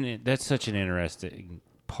 that's such an interesting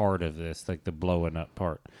part of this, like the blowing up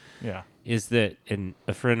part. Yeah. Is that, and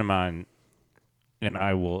a friend of mine, and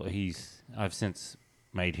I've since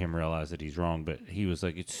made him realize that he's wrong, but he was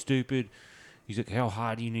like, "It's stupid." He's like, "How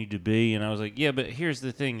high do you need to be?" And I was like, "Yeah, but here's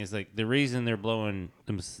the thing: is like the reason they're blowing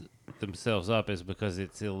themselves up is because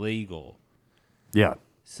it's illegal. Yeah.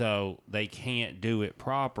 So they can't do it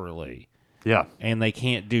properly, Yeah. and they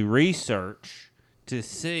can't do research to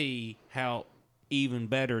see how even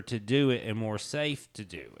better to do it and more safe to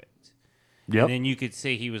do it." Yep. And then you could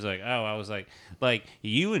see he was like, "Oh," I was like,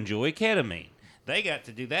 you enjoy ketamine. They got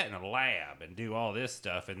to do that in a lab and do all this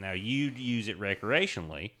stuff, and now you use it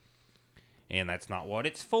recreationally, and that's not what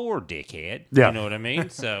it's for, dickhead." Yeah. You know what I mean?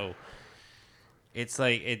 So it's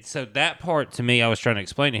like so that part to me, I was trying to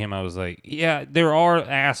explain to him. I was like, yeah, there are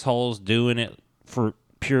assholes doing it for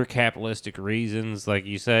pure capitalistic reasons, like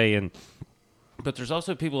you say, but there's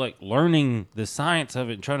also people like learning the science of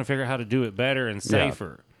it and trying to figure out how to do it better and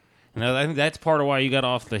safer. And I think that's part of why you got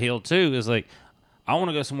off the hill too. Is like, I want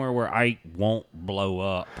to go somewhere where I won't blow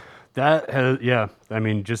up. Yeah. I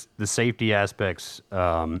mean, just the safety aspects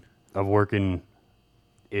of working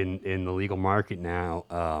in the legal market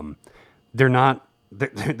now.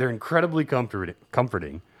 They're incredibly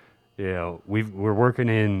comforting. We're working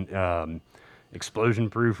in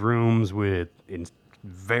explosion-proof rooms with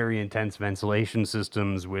very intense ventilation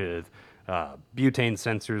systems with butane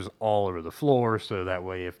sensors all over the floor, so that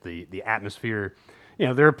way if the atmosphere,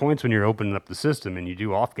 there are points when you're opening up the system and you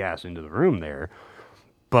do off-gas into the room there,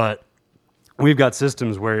 but we've got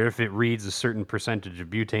systems where if it reads a certain percentage of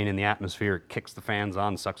butane in the atmosphere, it kicks the fans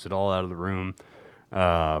on, sucks it all out of the room.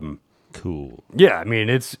 Cool. Yeah, I mean,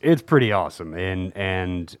 it's pretty awesome,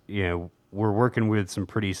 and we're working with some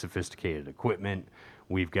pretty sophisticated equipment.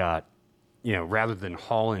 We've got, rather than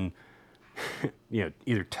hauling,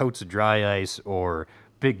 either totes of dry ice or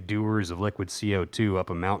big dewars of liquid CO2 up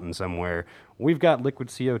a mountain somewhere, we've got liquid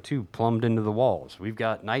CO2 plumbed into the walls. We've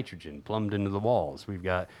got nitrogen plumbed into the walls. We've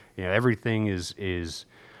got, everything is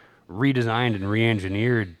redesigned and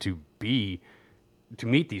re-engineered to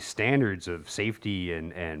meet these standards of safety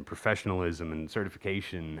and professionalism and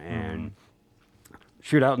certification. And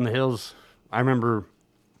shoot, out in the hills, I remember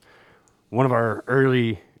one of our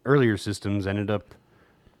earlier systems ended up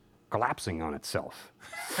collapsing on itself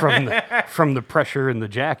from the pressure in the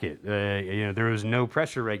jacket. There was no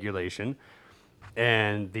pressure regulation,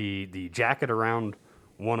 and the jacket around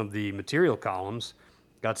one of the material columns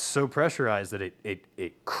got so pressurized that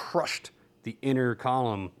it crushed the inner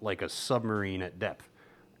column like a submarine at depth,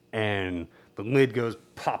 and the lid goes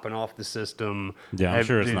popping off the system. Yeah, I'm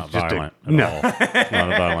sure it's not violent at no. all. It's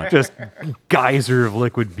not a violent. Just geyser of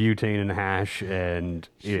liquid butane and hash, and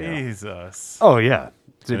Jesus. Oh yeah.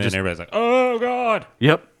 And then everybody's like, "Oh God!"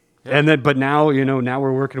 Yep. And then, but now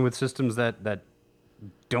we're working with systems that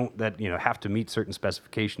have to meet certain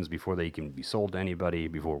specifications before they can be sold to anybody.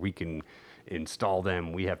 Before we can install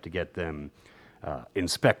them, we have to get them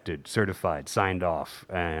inspected, certified, signed off,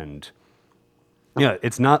 and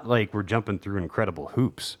it's not like we're jumping through incredible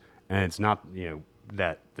hoops, and it's not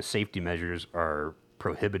that the safety measures are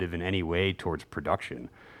prohibitive in any way towards production.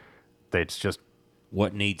 It's just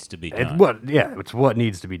what needs to be done. It's what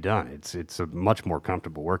needs to be done. It's a much more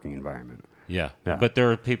comfortable working environment. Yeah. Yeah. But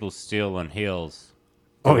there are people still on hills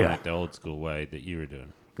Oh, doing yeah. it the old school way that you were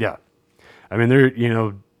doing. Yeah. I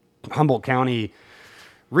mean, Humboldt County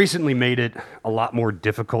recently made it a lot more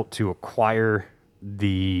difficult to acquire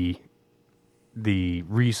the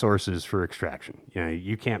resources for extraction.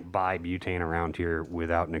 You can't buy butane around here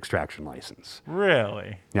without an extraction license.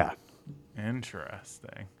 Really? Yeah.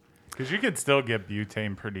 Interesting. Because you could still get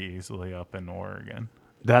butane pretty easily up in Oregon.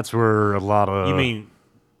 That's where a lot of You mean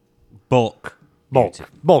bulk? butane.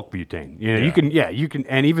 bulk butane. Yeah. You can,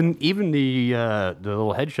 and even the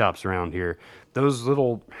little head shops around here, those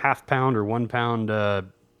little half-pound or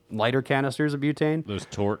 1-pound lighter canisters of butane. Those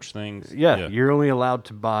torch things? Yeah, you're only allowed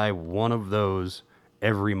to buy one of those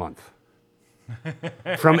every month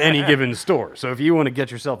from any given store. So if you want to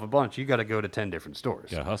get yourself a bunch, you got to go to 10 different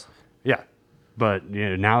stores. Gotta hustle. Yeah. But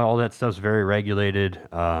now all that stuff's very regulated.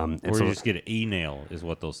 Or you just get an e-nail is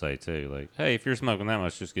what they'll say too. Like, hey, if you're smoking that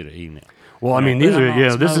much, just get an e-nail. Well, I mean, But these I'm are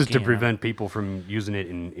not this is to smoking. prevent people from using it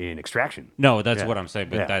in extraction. No, that's Yeah. what I'm saying.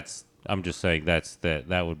 But Yeah. I'm just saying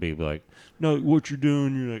that would be like, no, what you're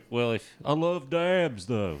doing, you're like, well, if I love dabs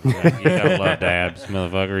though. Like, you don't love dabs,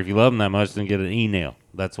 motherfucker. If you love them that much, then get an e-nail.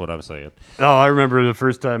 That's what I'm saying. Oh, I remember the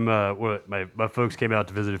first time my folks came out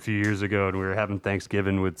to visit a few years ago, and we were having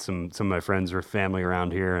Thanksgiving with some of my friends or family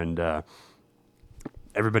around here, and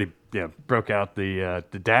everybody broke out the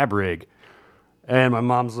dab rig. And my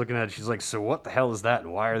mom's looking at it. She's like, "So what the hell is that?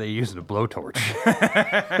 And why are they using a blowtorch?"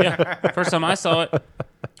 Yeah. First time I saw it,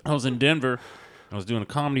 I was in Denver. I was doing a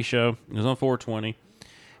comedy show. It was on 420.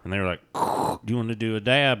 And they were like, do you want to do a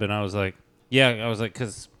dab? And I was like, yeah. I was like,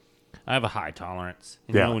 because I have a high tolerance.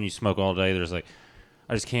 You know, when you smoke all day, there's like,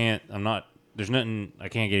 I just can't, there's nothing, I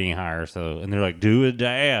can't get any higher. So, and they're like, do a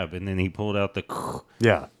dab. And then he pulled out the,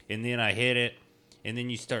 Yeah. and then I hit it. And then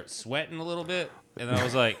you start sweating a little bit. And I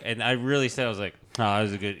was like, and I really said, I was like, oh, that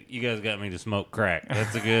was a good, you guys got me to smoke crack.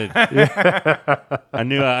 That's a good. I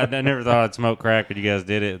knew I never thought I'd smoke crack, but you guys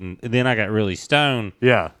did it. And then I got really stoned.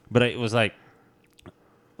 Yeah. But it was like,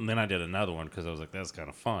 and then I did another one because I was like, that's kind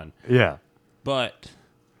of fun. Yeah. But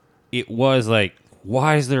it was like,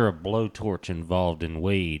 why is there a blowtorch involved in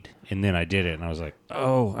weed? And then I did it, and I was like, I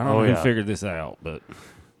don't know who figured this out, but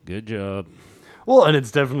good job. Well, and it's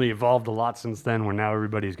definitely evolved a lot since then, where now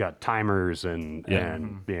everybody's got timers and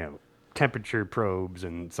temperature probes,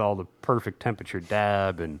 and it's all the perfect temperature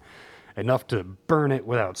dab and enough to burn it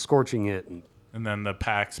without scorching it. And then the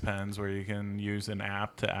PAX pens where you can use an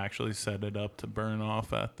app to actually set it up to burn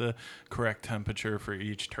off at the correct temperature for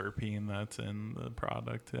each terpene that's in the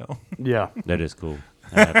product. Yeah. That is cool.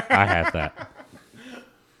 I have that.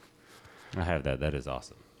 I have that. That is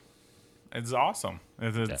awesome. It's awesome.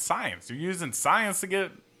 It's science. You're using science to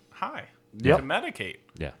get high, Yep. to medicate.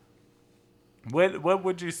 Yeah. What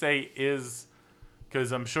would you say is,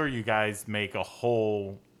 because I'm sure you guys make a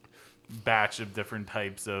whole batch of different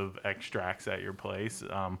types of extracts at your place.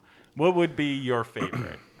 What would be your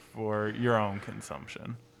favorite for your own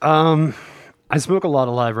consumption? I smoke a lot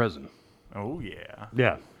of live resin. Oh, yeah.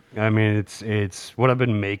 Yeah. I mean, it's what I've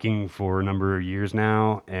been making for a number of years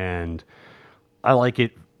now, and I like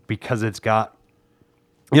it because it's got,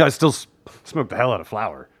 I still smoke the hell out of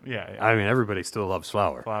flour. Yeah. I mean, everybody still loves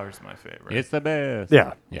flour. Flour's my favorite. It's the best.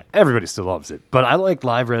 Yeah. Yeah. Everybody still loves it. But I like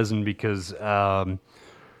live resin because, I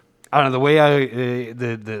don't know, the way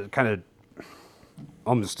the kind of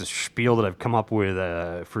almost a spiel that I've come up with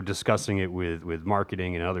for discussing it with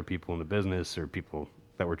marketing and other people in the business or people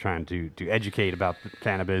that we're trying to educate about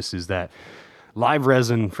cannabis is that live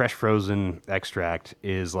resin, fresh frozen extract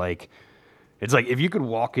is like, it's like if you could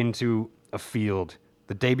walk into a field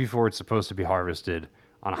the day before it's supposed to be harvested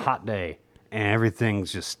on a hot day and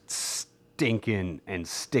everything's just stinking and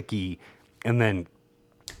sticky, and then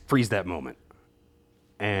freeze that moment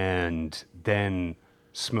and then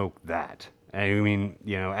smoke that. I mean,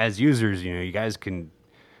 as users, you guys can,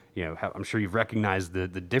 I'm sure you've recognized the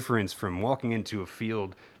difference from walking into a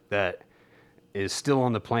field that is still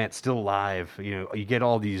on the plant, still live. You get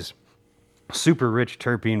all these super rich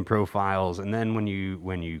terpene profiles, and then when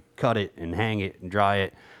you cut it and hang it and dry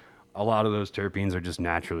it, a lot of those terpenes are just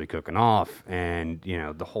naturally cooking off, and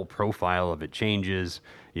the whole profile of it changes.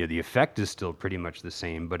 The effect is still pretty much the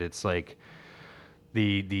same, but it's like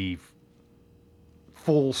the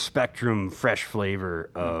full spectrum fresh flavor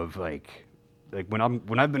of like when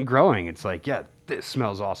I've been growing, it's like, yeah, this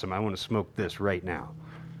smells awesome. I want to smoke this right now.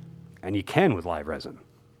 And you can with live resin.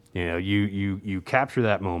 You know, you capture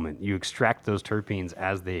that moment. You extract those terpenes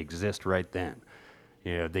as they exist right then.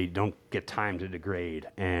 You know, they don't get time to degrade.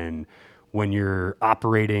 And when you're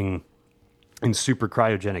operating in super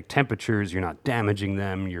cryogenic temperatures, you're not damaging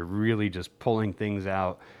them. You're really just pulling things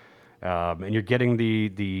out, and you're getting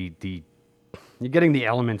you're getting the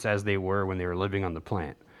elements as they were when they were living on the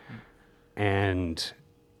plant. And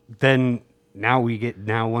then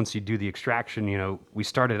once you do the extraction, you know, we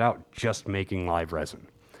started out just making live resin.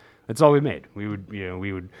 That's all we made. We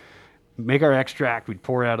would make our extract, we'd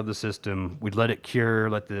pour it out of the system, we'd let it cure,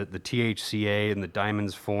 let the THCA and the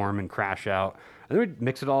diamonds form and crash out, and then we'd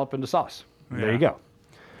mix it all up into sauce. There you go.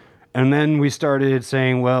 And then we started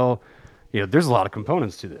saying, well, you know, there's a lot of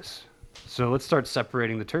components to this. So let's start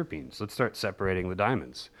separating the terpenes. Let's start separating the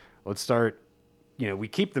diamonds. Let's start, you know, we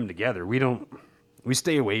keep them together. We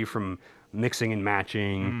stay away from mixing and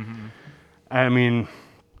matching. Mm-hmm. I mean,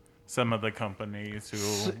 some of the companies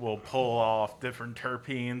who will pull off different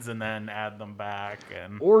terpenes and then add them back,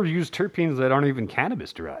 or use terpenes that aren't even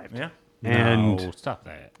cannabis derived. Yeah. And no, stop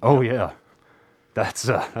that. Oh yeah, that's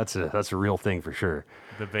a real thing for sure.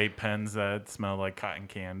 The vape pens that smell like cotton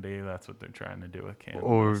candy, that's what they're trying to do with cannabis.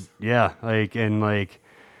 Or yeah, the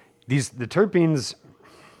terpenes.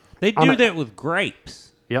 They do that with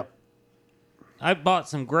grapes. Yep. I bought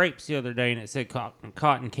some grapes the other day and it said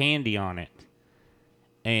cotton candy on it.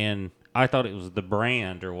 And I thought it was the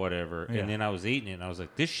brand or whatever. Yeah. And then I was eating it and I was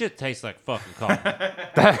like, this shit tastes like fucking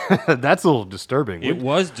cotton. That's a little disturbing. It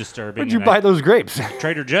was disturbing. Where'd you buy those grapes?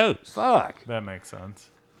 Trader Joe's. Fuck. That makes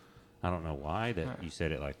sense. I don't know why that you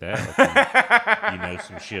said it like that. Like you know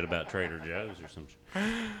some shit about Trader Joe's or some shit.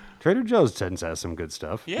 Trader Joe's tends to have some good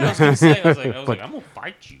stuff. Yeah, I was going to say, I was like, I'm going to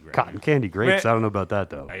fight you right Cotton now. candy grapes, I don't know about that,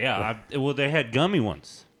 though. Yeah, well, they had gummy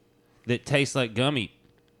ones that taste like gummy.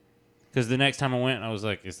 Because the next time I went, I was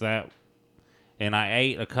like, is that... And I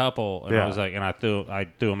ate a couple, and I was like, and I threw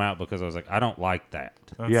them out because I was like, I don't like that.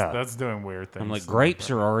 That's doing weird things. I'm like, grapes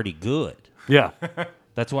are already good. Yeah.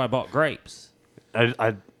 That's why I bought grapes.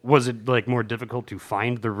 Was it like more difficult to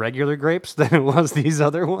find the regular grapes than it was these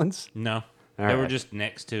other ones? No. They were just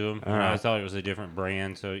next to them, and I thought it was a different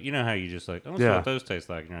brand. So you know how you just like, oh, let's see what those taste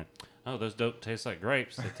like. And you're like, oh, those don't taste like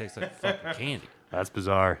grapes. They taste like fucking candy. That's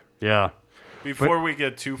bizarre. Yeah. Before we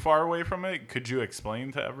get too far away from it, could you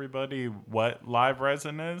explain to everybody what live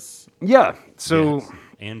resin is? Yeah. So yes.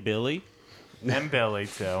 And Billy. And Billy,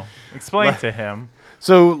 too. Explain to him.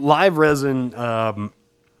 So live resin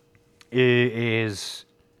is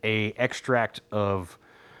a extract of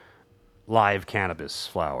live cannabis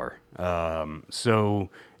flower. So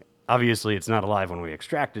obviously it's not alive when we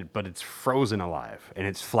extract it, but it's frozen alive and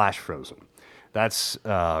it's flash frozen. That's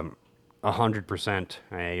 100%.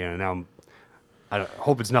 Now I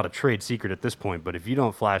hope it's not a trade secret at this point, but if you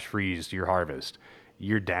don't flash freeze your harvest,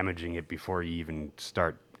 you're damaging it before you even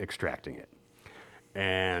start extracting it.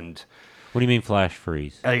 And what do you mean flash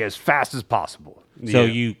freeze? Like as fast as possible. So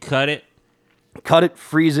you cut it,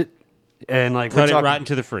 freeze it, and cut it right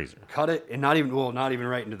into the freezer. Cut it, and not even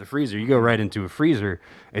right into the freezer. You go right into a freezer.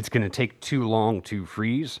 It's going to take too long to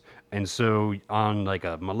freeze, and so on like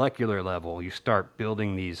a molecular level, you start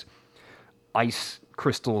building these ice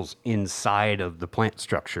crystals inside of the plant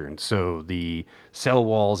structure, and so the cell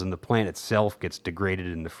walls and the plant itself gets degraded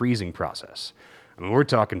in the freezing process. I mean, we're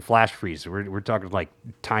talking flash freeze. We're talking like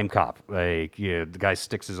time cop. Like, the guy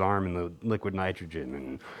sticks his arm in the liquid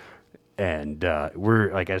nitrogen, and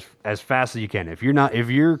we're like as fast as you can. If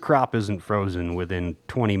your crop isn't frozen within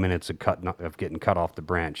 20 minutes of getting cut off the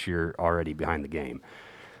branch, you're already behind the game.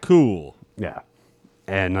 Cool. Yeah,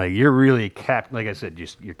 and you're really like I said,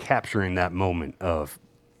 you're capturing that moment of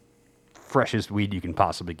freshest weed you can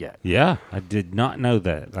possibly get. Yeah, I did not know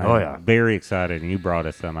that. I'm very excited, and you brought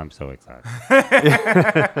us some. I'm so excited.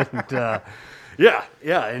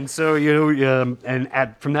 And so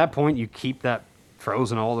from that point, you keep that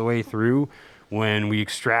frozen all the way through. When we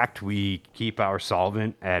extract, we keep our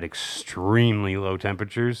solvent at extremely low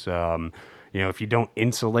temperatures. If you don't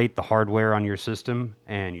insulate the hardware on your system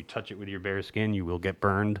and you touch it with your bare skin, you will get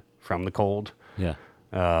burned from the cold. Yeah.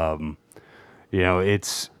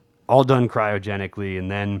 It's all done cryogenically, and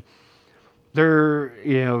then there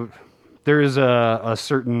is a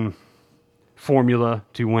certain formula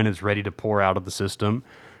to when it's ready to pour out of the system,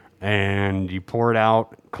 and you pour it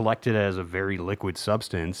out, collect it as a very liquid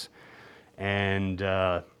substance, and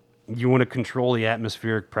you want to control the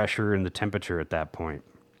atmospheric pressure and the temperature at that point.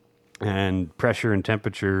 and pressure and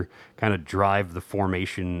temperature kind of drive the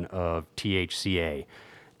formation of THCA.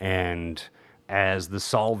 And as the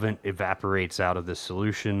solvent evaporates out of the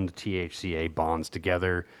solution, the THCA bonds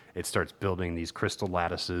together. It starts building these crystal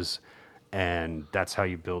lattices, and that's how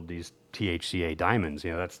you build these THCA diamonds.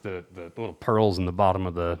 You know, that's the little pearls in the bottom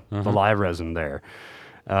of the live resin there.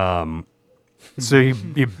 So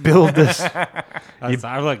you build this.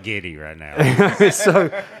 I look giddy right now. So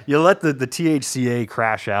you let the THCA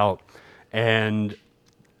crash out, and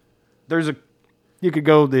you could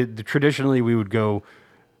go traditionally we would go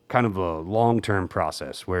kind of a long-term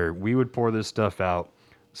process where we would pour this stuff out,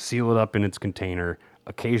 seal it up in its container,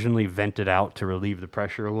 occasionally vent it out to relieve the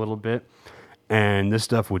pressure a little bit, and this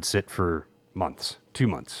stuff would sit for months, 2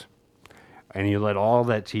 months, and you let all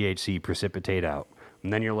that THC precipitate out,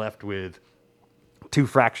 and then you're left with two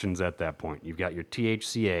fractions at that point. You've got your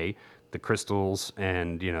THCA, the crystals,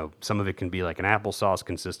 and some of it can be like an applesauce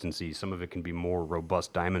consistency, some of it can be more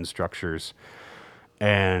robust diamond structures,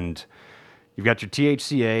 and you've got your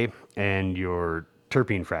THCA and your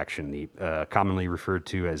terpene fraction, the commonly referred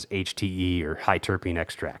to as HTE or high terpene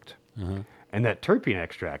extract. And that terpene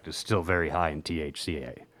extract is still very high in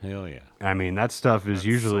THCA. Hell yeah. I mean, that stuff is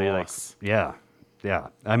usually sauce. yeah.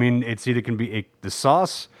 I mean, it's either can be the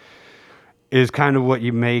sauce is kind of what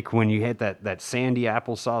you make when you hit that sandy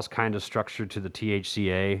applesauce kind of structure to the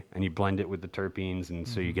THCA, and you blend it with the terpenes, and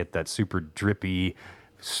so you get that super drippy,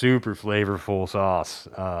 super flavorful sauce.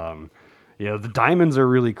 The diamonds are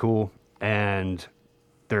really cool, and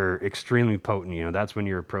they're extremely potent. That's when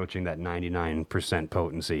you're approaching that 99%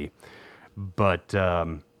 potency. But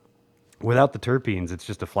without the terpenes, it's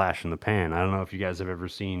just a flash in the pan. I don't know if you guys have ever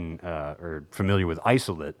seen or familiar with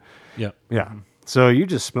isolate. Yep. Yeah. So you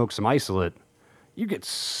just smoke some isolate, you get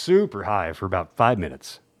super high for about 5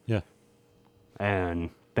 minutes. Yeah. And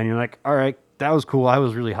then you're like, all right, that was cool. I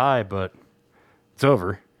was really high, but it's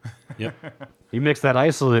over. Yep. You mix that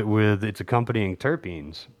isolate with its accompanying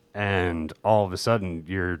terpenes, and all of a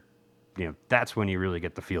sudden that's when you really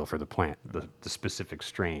get the feel for the plant, the specific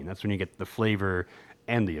strain. That's when you get the flavor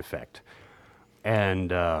and the effect. And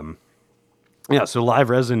so live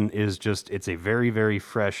resin is it's a very, very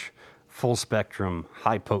fresh, full spectrum,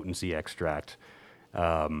 high potency extract.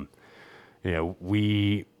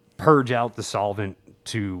 We purge out the solvent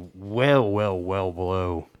to well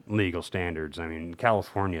below legal standards. I mean, in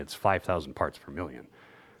California, it's 5,000 parts per million.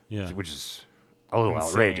 Yeah. Which is a little Insane.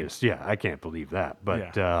 outrageous. Yeah, I can't believe that.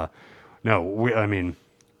 But no, when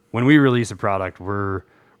we release a product, we're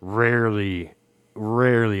rarely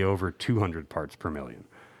over 200 parts per million.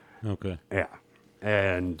 Okay. Yeah,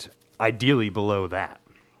 and ideally below that.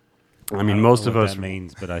 I mean, I don't most know of what us. that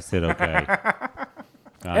means, but I said okay.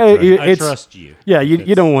 Hey, I it's- trust you. Yeah,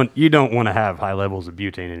 you don't want to have high levels of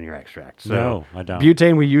butane in your extract. So No, I don't.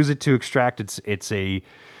 Butane, we use it to extract. It's a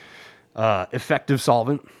effective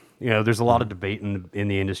solvent. There's a lot of debate in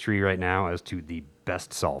the industry right now as to the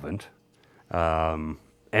best solvent, and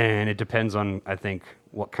it depends on, I think,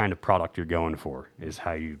 what kind of product you're going for is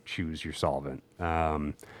how you choose your solvent.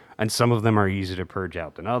 And some of them are easier to purge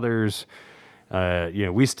out than others.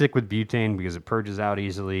 We stick with butane because it purges out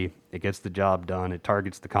easily. It gets the job done. It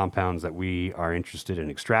targets the compounds that we are interested in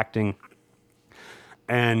extracting.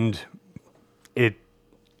 And I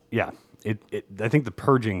think the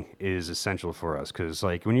purging is essential for us because,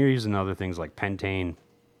 like, when you're using other things like pentane,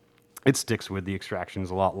 it sticks with the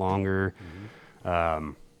extractions a lot longer.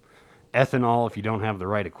 Ethanol, if you don't have the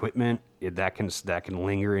right equipment, that can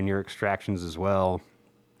linger in your extractions as well.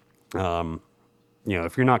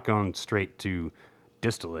 If you're not going straight to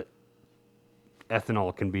distillate,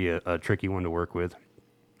 ethanol can be a tricky one to work with.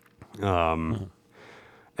 And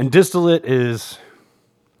distillate is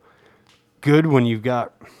good when you've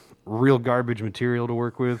got real garbage material to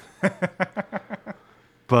work with.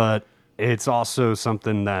 But it's also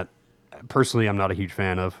something that, personally, I'm not a huge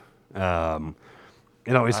fan of.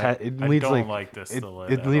 It always it leaves don't like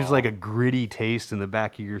distillate it at leaves like all. a gritty taste in the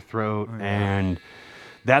back of your throat, and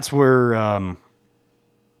that's where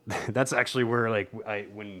that's actually where, like,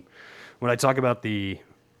 when I talk about the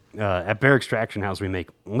at Bear Extraction House, we make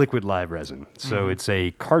liquid live resin. So it's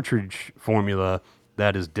a cartridge formula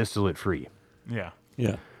that is distillate free. Yeah.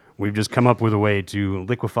 Yeah. We've just come up with a way to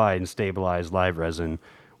liquefy and stabilize live resin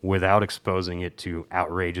without exposing it to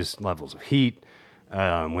outrageous levels of heat,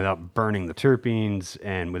 without burning the terpenes,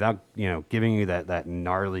 and without giving you that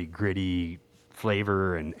gnarly, gritty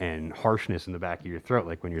flavor and harshness in the back of your throat,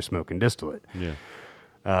 like when you're smoking distillate. Yeah.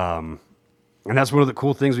 And that's one of the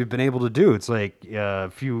cool things we've been able to do. It's like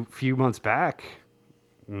a few months back,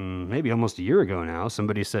 maybe almost a year ago now,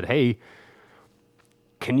 somebody said, "Hey,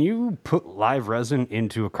 can you put live resin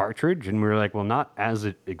into a cartridge? And we were like, well, not as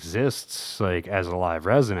it exists, like as a live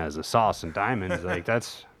resin, as a sauce and diamonds. Like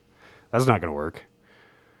that's not going to work.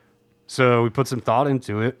 So we put some thought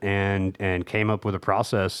into it and came up with a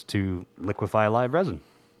process to liquefy live resin.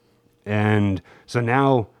 And so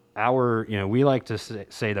now we like to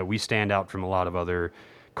say that we stand out from a lot of other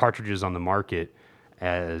cartridges on the market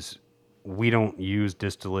as we don't use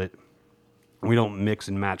distillate. We don't mix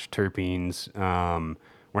and match terpenes.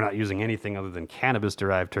 We're not using anything other than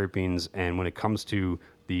cannabis-derived terpenes. And when it comes to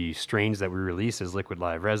the strains that we release as liquid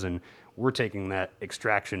live resin, we're taking that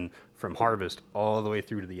extraction from harvest all the way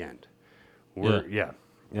through to the end.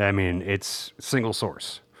 I mean, it's single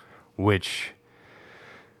source, which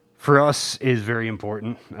for us is very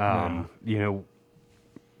important.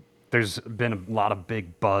 There's been a lot of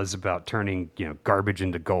big buzz about turning, garbage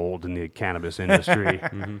into gold in the cannabis industry.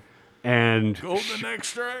 And golden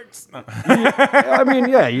extracts.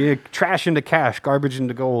 You trash into cash, garbage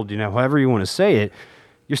into gold, however you want to say it,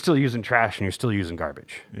 you're still using trash and you're still using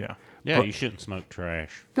garbage. Yeah. Yeah, you shouldn't smoke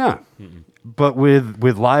trash. No. But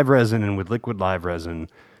with live resin and with liquid live resin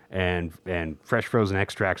and fresh frozen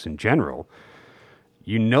extracts in general,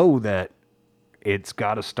 that it's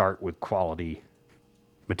got to start with quality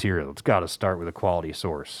material. It's got to start with a quality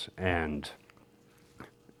source. And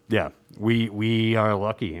yeah, we are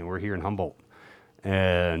lucky, and we're here in Humboldt.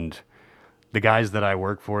 And the guys that I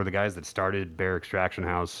work for, the guys that started Bear Extraction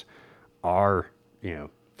House, are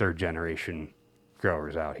third generation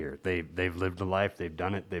growers out here. They've lived the life, they've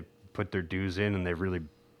done it, they've put their dues in, and they've really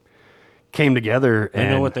came together. They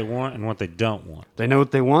know what they want and what they don't want. They know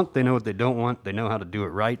what they want, they know what they don't want, they know how to do it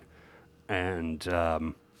right, and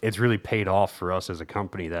it's really paid off for us as a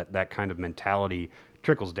company. That kind of mentality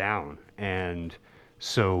trickles down, and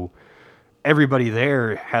so everybody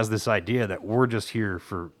there has this idea that we're just here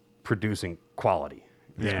for producing quality.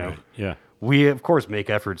 Yeah. We of course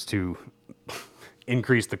make efforts to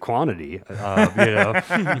increase the quantity,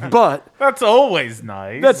 but That's always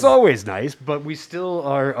nice. that's always nice. But we still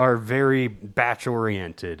are very batch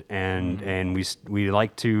oriented, and we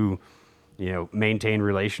like to, maintain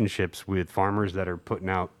relationships with farmers that are putting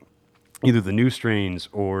out either the new strains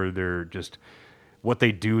or they're just what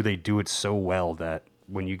they do it so well that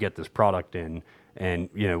when you get this product in, and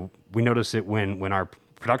we notice it when our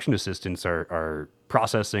production assistants are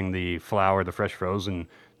processing the flour, the fresh frozen,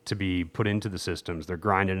 to be put into the systems. They're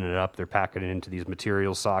grinding it up. They're packing it into these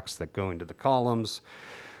material socks that go into the columns.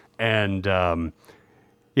 And,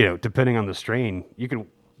 depending on the strain, you can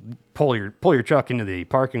pull your truck into the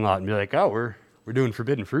parking lot and be like, oh, we're doing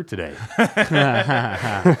forbidden fruit today. That's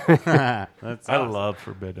I love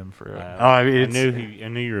forbidden fruit. I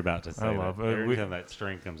knew you were about to say I love that. it. Every time that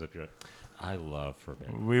strain comes up, you're like, I love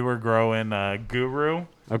forbidden. We were growing Guru,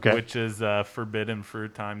 Okay. which is forbidden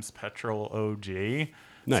fruit times petrol OG.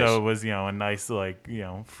 Nice. So it was, a nice,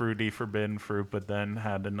 fruity forbidden fruit, but then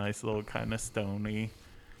had a nice little kind of stony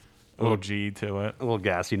OG to it. A little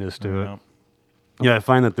gassiness to it. Yeah, I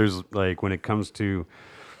find that there's, when it comes to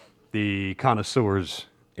the connoisseurs,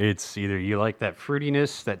 it's either you like that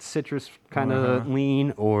fruitiness, that citrus kind of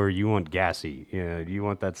lean, or you want gassy. You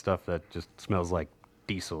want that stuff that just smells like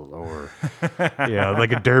diesel, or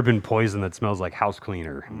like a Durban poison that smells like house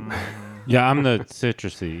cleaner. Yeah, I'm the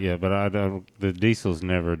citrusy. Yeah, but I don't. The diesel's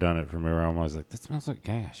never done it for me. Where I'm always like, that smells like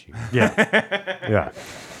gas. Yeah.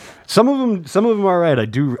 Some of them are right. I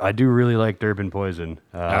do really like Durban poison.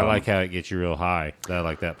 I like how it gets you real high. I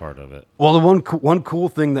like that part of it. Well, the one cool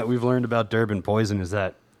thing that we've learned about Durban poison is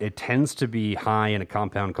that it tends to be high in a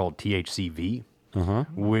compound called THCV,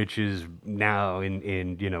 which is now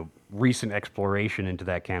in recent exploration into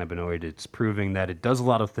that cannabinoid. It's proving that it does a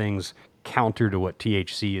lot of things counter to what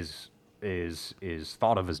THC is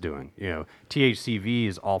thought of as doing. THCV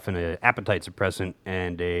is often an appetite suppressant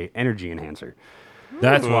and a energy enhancer.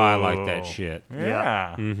 That's why I like that shit.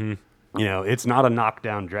 Yeah. Mm-hmm. It's not a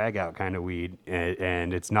knockdown, drag out kind of weed,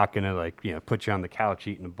 and it's not gonna put you on the couch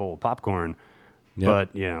eating a bowl of popcorn. Yep.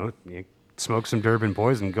 But you smoke some Durban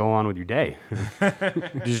poison, go on with your day.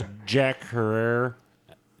 Does Jack Herrera,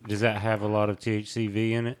 does that have a lot of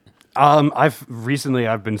THCV in it?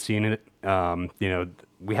 I've been seeing it.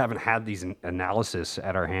 We haven't had these analysis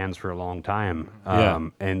at our hands for a long time.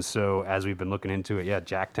 And so as we've been looking into it,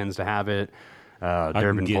 Jack tends to have it. Durban I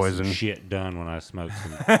can get poison. some shit done when I smoke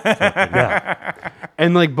some.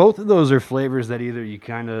 And both of those are flavors that either you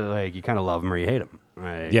kind of love them or you hate them.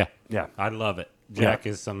 Right? Yeah. I love it. Jack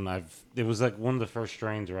is something it was like one of the first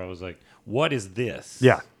strains where I was like, what is this?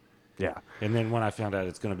 Yeah. And then when I found out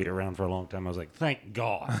it's going to be around for a long time, I was like, thank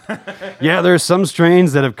God. Yeah, there's some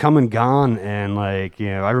strains that have come and gone, and I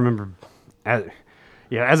remember,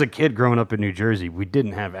 Yeah, as a kid growing up in New Jersey, we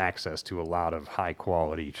didn't have access to a lot of high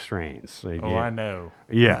quality strains. Like, Oh, yeah. I know.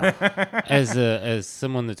 Yeah. As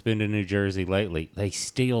someone that's been to New Jersey lately, they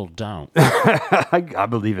still don't. I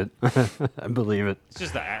believe it. I believe it. It's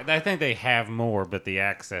just I think they have more, but the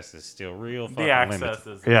access is still real fucking The access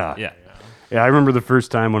limited. is Yeah. Yeah. Yeah, I remember the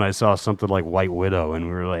first time when I saw something like White Widow, and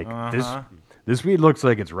we were like, this weed looks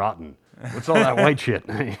like it's rotten. What's all that white shit?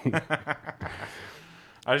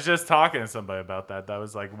 I was just talking to somebody about that. That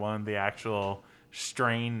was like one of the actual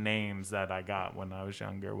strain names that I got when I was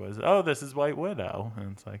younger was, oh, this is White Widow.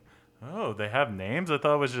 And it's like, oh, they have names? I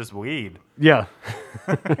thought it was just weed. Yeah.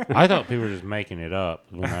 I thought people were just making it up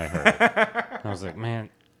when I heard it. I was like,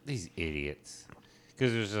 man, these idiots.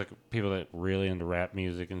 Because there's like people that really into rap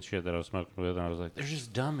music and shit that I was smoking with, and I was like, they're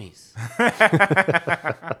just dummies.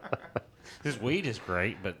 This weed is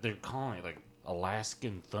great, but they're calling it like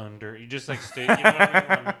Alaskan Thunder. You just like, you know what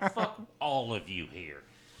I mean? Like, fuck all of you here.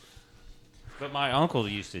 But my uncle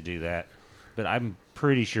used to do that, but I'm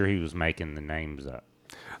pretty sure he was making the names up.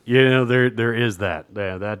 You know, there is that.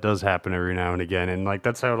 Yeah, that does happen every now and again, and like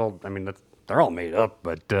that's how it all. I mean, they're all made up,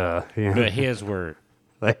 but yeah, But his were,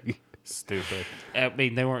 like, Stupid. I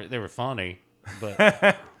mean, they were funny,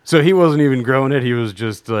 but so he wasn't even growing it. He was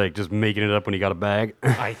just making it up when he got a bag.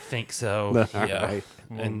 I think so. Yeah, Right.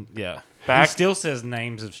 and yeah. Back- He still says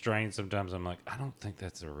names of strains. Sometimes I'm like, I don't think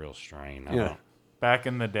that's a real strain. I Yeah. don't. Back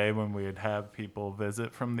in the day when we would have people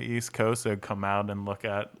visit from the East Coast, they'd come out and look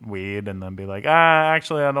at weed and then be like,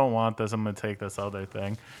 actually, I don't want this. I'm going to take this other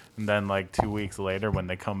thing. And then, like, 2 weeks later, when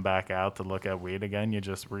they come back out to look at weed again, you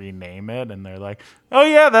just rename it. And they're like, oh,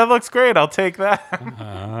 yeah, that looks great. I'll take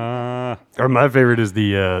that. Or my favorite is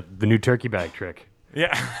the new turkey bag trick,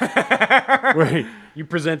 Yeah. where you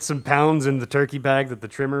present some pounds in the turkey bag that the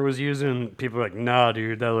trimmer was using. And people are like, nah,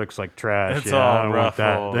 dude, that looks like trash. It's yeah, I all don't want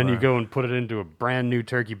that. ruffled, Then you or- go and put it into a brand new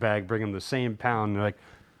turkey bag, bring them the same pound, and they're like,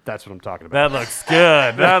 that's what I'm talking about. That looks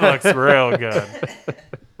good. That looks real good.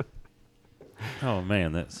 Oh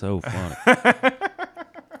man, that's so funny.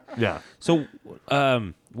 Yeah. So,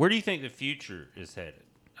 where do you think the future is headed?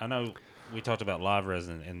 I know we talked about live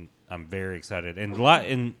resin, and I'm very excited. And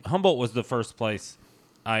Humboldt was the first place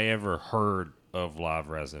I ever heard of live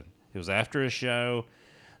resin. It was after a show.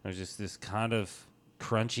 There was just this kind of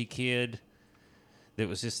crunchy kid that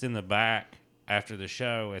was just in the back after the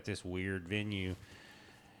show at this weird venue,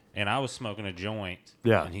 and I was smoking a joint.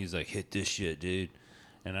 Yeah. And he's like, "Hit this shit, dude,"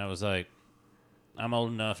 and I was like, I'm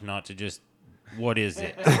old enough not to just, what is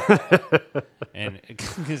it? And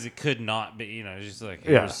because it could not be, you know, it's just like,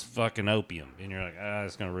 here's fucking opium. And you're like,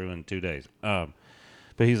 it's going to ruin 2 days. But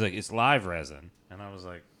he's like, it's live resin. And I was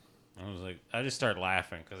like, I just started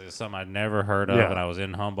laughing because it's something I'd never heard of. Yeah. And I was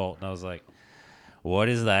in Humboldt and I was like, what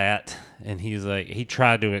is that? And he's like, he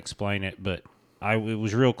tried to explain it, but it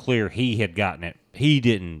was real clear he had gotten it. He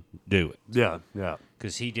didn't do it. Yeah. Yeah.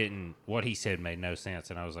 Because what he said made no sense.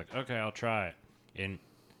 And I was like, okay, I'll try it. And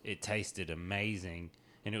it tasted amazing.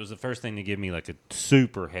 And it was the first thing to give me like a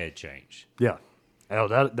super head change. Yeah. Oh,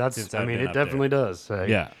 that's. Since I I've mean, been it up definitely does.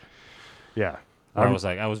 Yeah. Yeah. I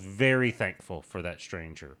was very thankful for that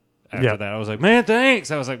stranger. After Yeah. that, I was like, man,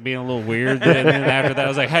 thanks. I was like being a little weird. And then after that, I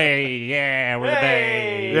was like, hey, yeah, we're the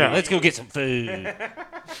bay. Yeah. Let's go get some food.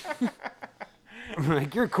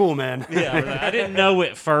 Like, you're cool, man. Yeah. I was like, I didn't know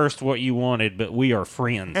at first what you wanted, but we are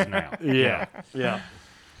friends now. Yeah. Yeah.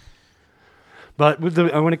 But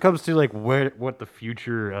when it comes to like what the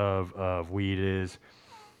future of weed is,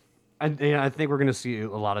 I think we're gonna see a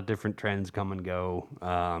lot of different trends come and go.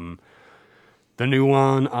 The new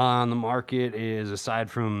one on the market is, aside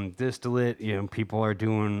from distillate,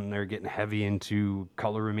 they're getting heavy into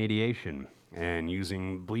color remediation and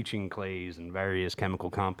using bleaching clays and various chemical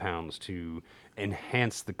compounds to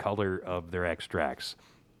enhance the color of their extracts.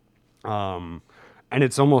 And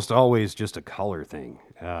it's almost always just a color thing.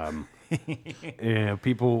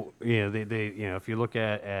 People, if you look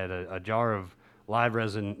at a jar of live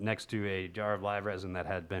resin next to a jar of live resin that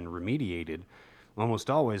had been remediated, almost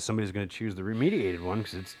always somebody's going to choose the remediated one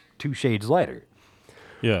because it's 2 shades lighter.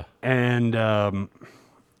 Yeah. And,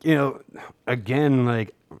 again,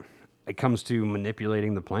 like, it comes to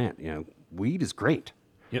manipulating the plant. Weed is great.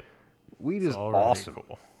 Yep. Weed is Already awesome.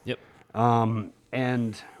 cool. Yep.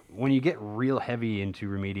 And when you get real heavy into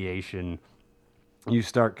remediation, you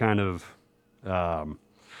start kind of, I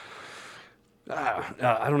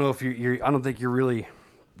don't know if I don't think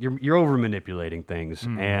you're over manipulating things.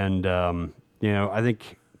 And, I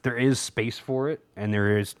think there is space for it, and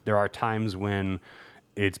there are times when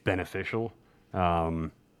it's beneficial. There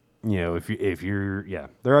are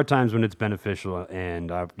times when it's beneficial,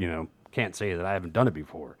 and can't say that I haven't done it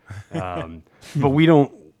before. But we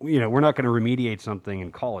don't, we're not going to remediate something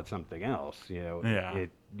and call it something else. Yeah.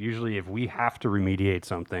 Usually if we have to remediate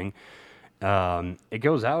something, it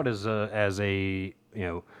goes out as a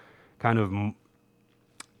kind of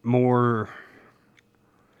more,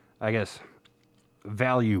 I guess,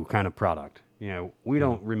 value kind of product. We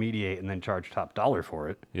don't remediate and then charge top dollar for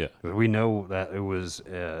it. Yeah. We know that it was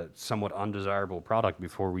a somewhat undesirable product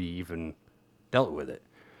before we even dealt with it.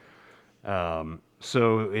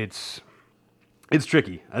 So it's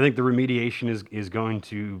tricky. I think the remediation is going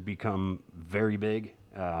to become very big.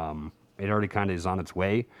 It already kind of is on its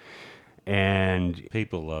way. And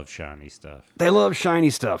People love shiny stuff. they love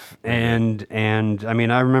shiny stuff. And I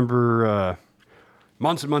mean, I remember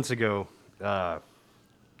months and months ago,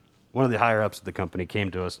 one of the higher ups of the company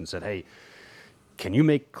came to us and said, "Hey, can you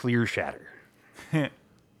make clear shatter?"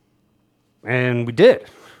 And we did.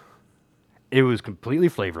 It was completely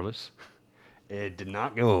flavorless. It did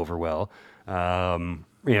not go over well.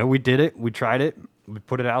 We did it. We tried it. We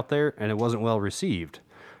put it out there, and it wasn't well received.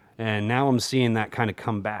 And now I'm seeing that kind of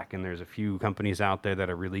come back, and there's a few companies out there that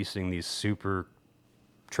are releasing these super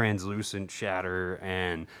translucent shatter.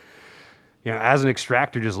 And, as an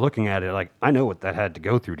extractor just looking at it, like, I know what that had to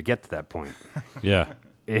go through to get to that point. Yeah.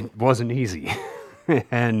 It wasn't easy.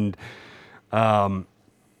 And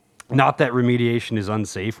not that remediation is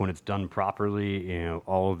unsafe when it's done properly.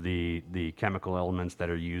 All of the chemical elements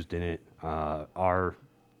that are used in it are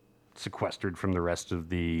sequestered from the rest of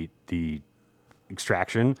the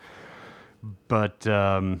extraction. But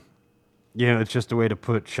it's just a way to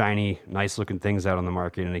put shiny, nice-looking things out on the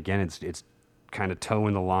market. And again, it's kind of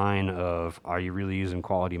toeing the line of, are you really using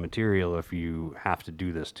quality material if you have to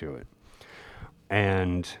do this to it?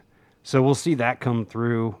 And so we'll see that come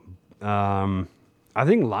through. I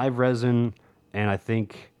think live resin and I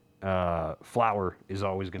think flour is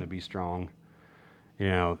always going to be strong.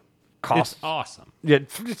 Cost. It's awesome. Yeah,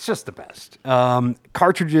 it's just the best.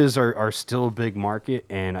 Cartridges are still a big market,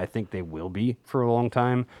 and I think they will be for a long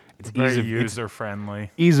time. It's Very user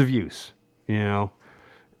friendly. Ease of use. You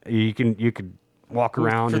could walk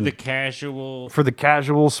around for and, the casual. for the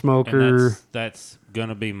casual smoker. And that's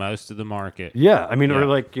gonna be most of the market. Yeah, I mean, Yeah.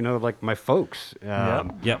 or like my folks.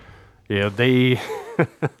 Yep. They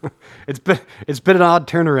it's been an odd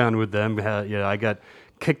turnaround with them. I got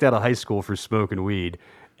kicked out of high school for smoking weed,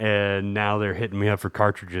 and now they're hitting me up for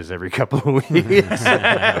cartridges every couple of weeks.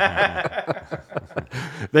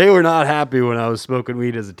 They were not happy when I was smoking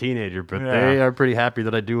weed as a teenager, but they are pretty happy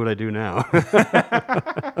that I do what I do now.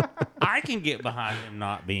 I can get behind him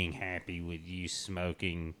not being happy with you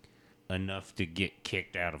smoking enough to get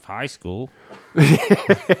kicked out of high school.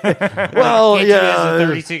 Well, Can't yeah, you as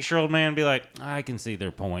a 36-year-old man be like, I can see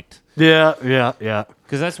their point. yeah.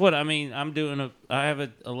 Because that's what I mean. I have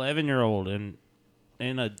an 11-year-old and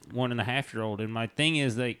a 1.5-year-old, and my thing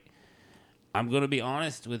is I'm going to be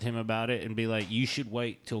honest with him about it and be like, you should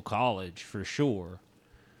wait till college for sure,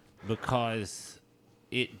 because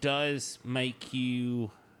it does make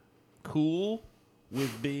you cool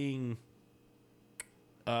with being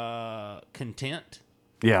content,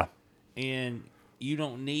 Yeah. and you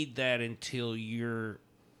don't need that until you're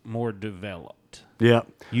more developed. Yeah.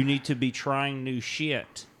 You need to be trying new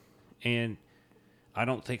shit, and I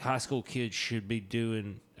don't think high school kids should be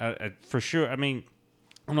doing for sure. I mean,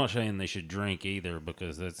 I'm not saying they should drink either,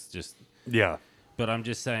 because that's just. Yeah. But I'm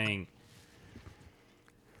just saying.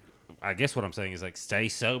 I guess what I'm saying is stay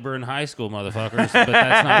sober in high school, motherfuckers. But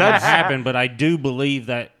that's not going to happen. But I do believe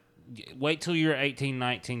that. Wait till you're 18,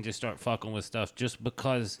 19 to start fucking with stuff, just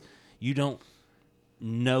because you don't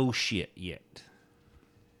know shit yet.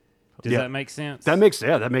 Does that make sense? That makes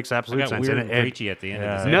absolute I got sense. weird And and preachy at the end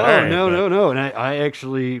of this. No, episode, no. And I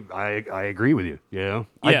actually agree with you. Yeah.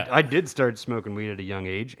 I did start smoking weed at a young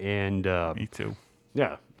age, and Me too.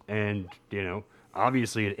 yeah, and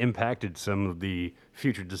obviously it impacted some of the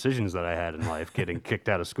future decisions that I had in life, getting kicked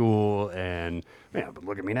out of school, and but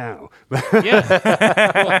look at me now.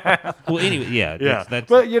 Yeah. well, anyway, yeah. That's,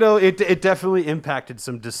 But it definitely impacted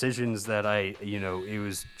some decisions that it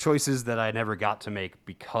was choices that I never got to make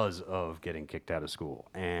because of getting kicked out of school,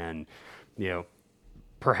 and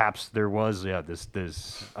perhaps there was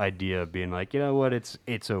this idea of being like, what,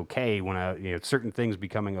 it's okay when certain things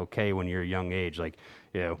becoming okay when you're a young age, like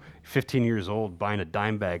 15 years old buying a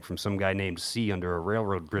dime bag from some guy named C under a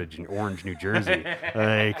railroad bridge in Orange, New Jersey.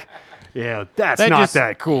 That's not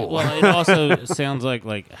that cool. Well, it also sounds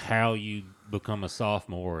like how you become a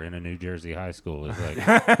sophomore in a New Jersey high school is like.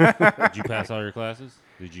 Did you pass all your classes?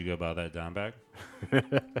 Did you go buy that dime bag? All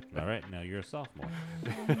right, now you're a sophomore.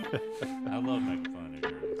 I love making fun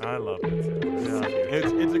of you. I love it too. Yeah.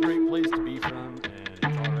 It's a great place to be from, and it's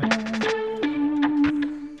all right.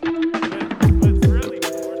 What's really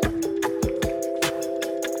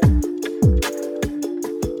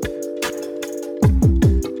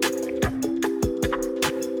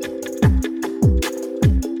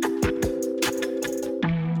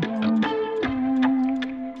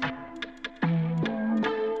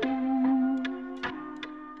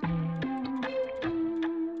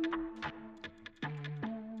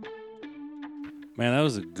Man, that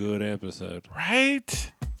was a good episode.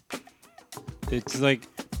 right? It's like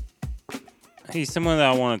he's someone that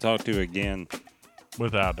I want to talk to again.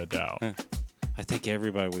 Without a doubt. I think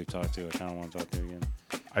everybody we've talked to, I kind of want to talk to again.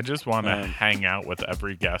 I just want to Um, hang out with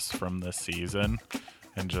every guest from this season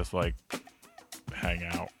and just like hang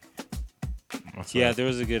out. That's Yeah, it. there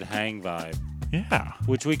was a good hang vibe, Yeah.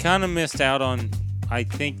 which we kind of missed out on. I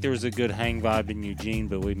think there was a good hang vibe in Eugene,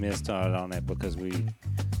 but we missed out on it because we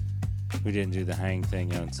didn't do the hang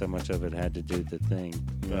thing, and so much of it had to do the thing.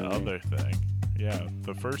 You The know what I mean? other thing. Yeah,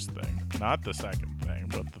 the first thing. Not the second thing,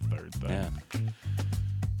 but the third thing. Yeah.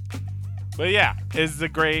 But yeah, it's a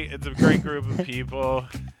great group of people.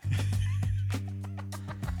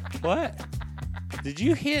 What? Did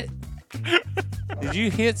you hit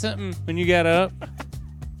something when you got up?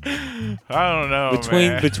 I don't know,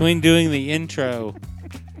 man. Between doing the intro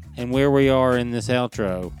and where we are in this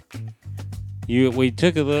outro, we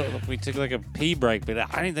took like a pee break, but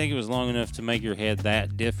I didn't think it was long enough to make your head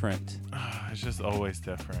that different. It's just always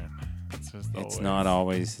different. It's not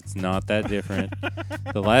that different.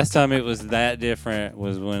 The last time it was that different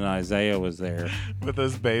was when Isaiah was there With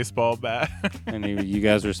his baseball bat. and you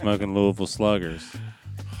guys were smoking Louisville Sluggers.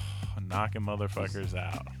 Knocking motherfuckers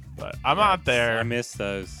out. But I'm not there. I miss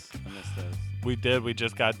those. We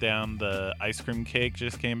just got down. The ice cream cake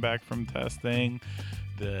just came back from testing.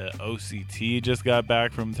 The OCT just got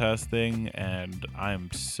back from testing, and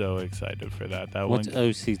I'm so excited for that. What's one,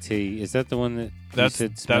 OCT? Is that the one that that's you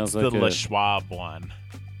said smells the like Le Schwab one.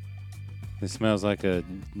 It smells like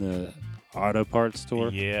the auto parts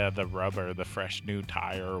store? Yeah, the rubber, the fresh new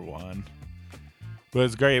tire one. But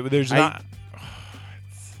it's great. But there's not.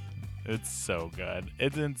 It's so good.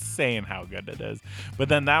 It's insane how good it is. But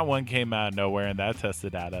then that one came out of nowhere, and that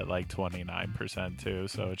tested out at like 29% too.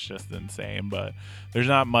 So it's just insane. But there's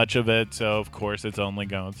not much of it. So of course it's only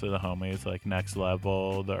going to the homies like Next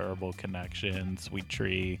Level, the Herbal Connection, Sweet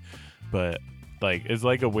Tree. But like it's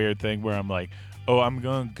like a weird thing where I'm like, oh, I'm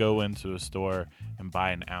gonna go into a store and buy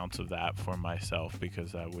an ounce of that for myself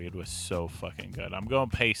because that weed was so fucking good. I'm gonna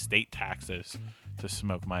pay state taxes to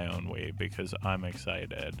smoke my own weed because I'm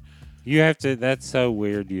excited. You have to. That's so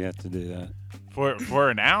weird. You have to do that. For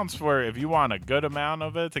an ounce, for if you want a good amount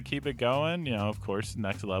of it to keep it going, you know, of course,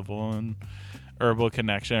 Next Level and Herbal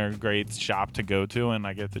Connection are a great shop to go to, and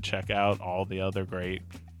I get to check out all the other great,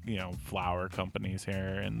 you know, flower companies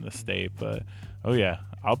here in the state. But oh yeah,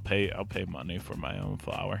 I'll pay money for my own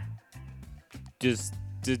flower.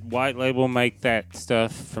 Did White Label make that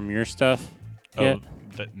stuff from your stuff? Yet?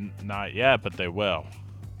 Not yet, but they will.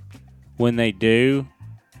 When they do,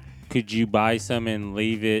 could you buy some and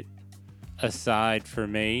leave it aside for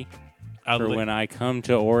me for when I come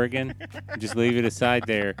to Oregon? Just leave it aside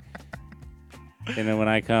there. And then when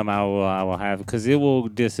I come, I will have, because it will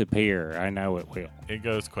disappear. I know it will. It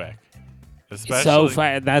goes quick. Especially, so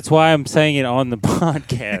fast. That's why I'm saying it on the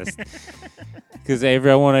podcast. Because I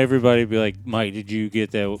want everybody to be like, Mike, did you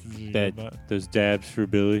get those dabs for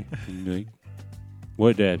Billy? And be like,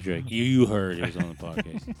 what dabs? You're like, you heard it was on the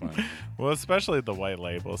podcast. Well, especially the White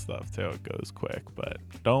Label stuff too. It goes quick, but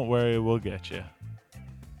don't worry, we'll get you.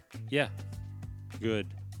 Yeah, good.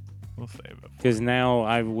 We'll save it. Because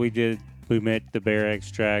now we met the Bear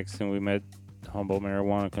Extracts and we met Humboldt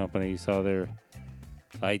Marijuana Company. So they're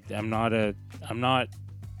like, I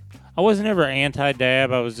wasn't ever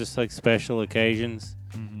anti-dab. I was just like special occasions.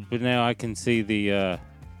 Mm-hmm. But now I can see the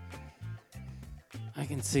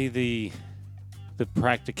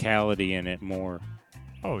practicality in it more.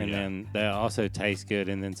 Oh, and yeah. then that also tastes good.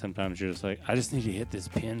 And then sometimes you're just like, I just need to hit this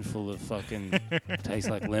pen full of fucking tastes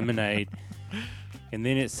like lemonade. And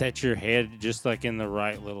then it sets your head just like in the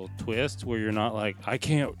right little twist where you're not like, I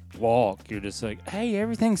can't walk. You're just like, hey,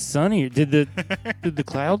 everything's sunny. Did the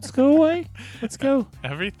clouds go away? Let's go.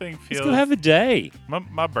 Everything feels. Let's go have a day.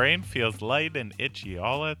 My brain feels light and itchy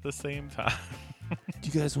all at the same time. Do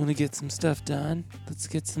you guys want to get some stuff done? Let's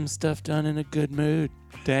get some stuff done in a good mood.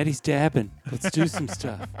 Daddy's dabbing. Let's do some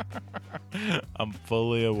stuff. I'm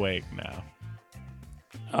fully awake now.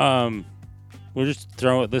 We'll just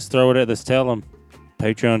let's tell them.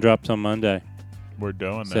 Patreon drops on Monday. We're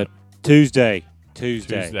doing So that. Tuesday.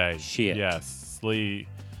 Tuesday. Shit. Yes. Slee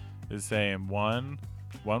is saying one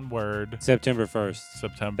word. September 1st.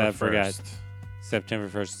 September I 1st. forgot. September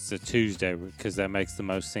 1st is a Tuesday because that makes the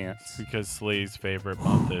most sense. Because Slee's favorite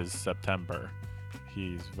month is September.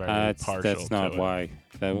 He's very partial That's not to it. why.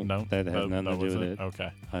 That has nothing to do with wasn't? it.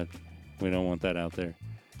 Okay. We don't want that out there.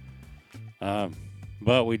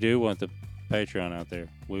 But we do want the Patreon out there.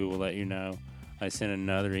 We will let you know. I sent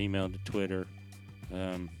another email to Twitter.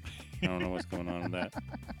 I don't know what's going on with that.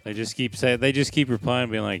 They just keep replying,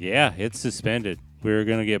 being like, "Yeah, it's suspended. We're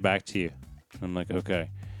gonna get back to you." I'm like, okay.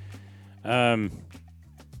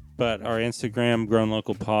 But our Instagram, Grown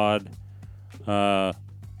Local Pod, and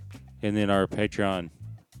then our Patreon,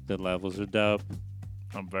 the levels are dope.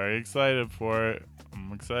 I'm very excited for it.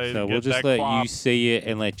 I'm excited. So to we'll get just that let you see it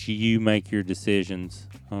and let you make your decisions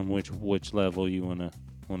on which level you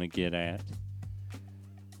wanna get at.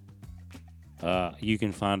 You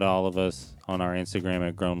can find all of us on our Instagram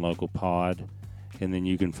at Grown Local Pod, and then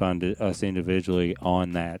you can find us individually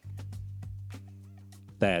on that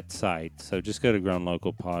site. So just go to Grown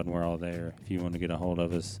Local Pod, and we're all there if you want to get a hold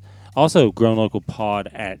of us. Also,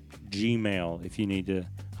 GrownLocalPod at Gmail if you need to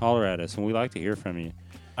holler at us, and we like to hear from you.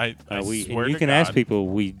 I swear and you to can God, ask people.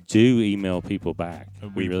 We do email people back.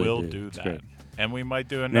 We really will do It's that. great. And we might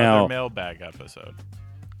do another Now- mailbag episode.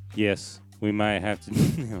 Yes, we might have to.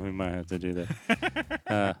 We might have to do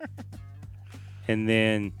that. And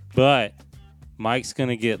then, but Mike's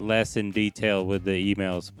gonna get less in detail with the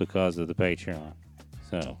emails because of the Patreon.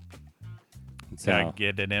 So, Gotta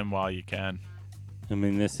get it in while you can. I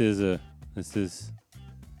mean, this is.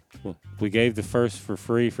 Well, we gave the first for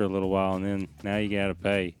free for a little while, and then now you gotta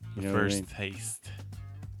pay. You The know what I first mean? taste.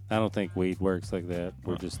 I don't think weed works like that.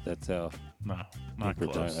 We're just that's how. No, I not think we're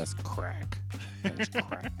done. close. That's crack. That's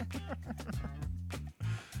crack.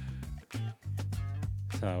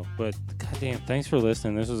 So, but goddamn, thanks for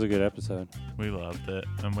listening. This was a good episode. We loved it,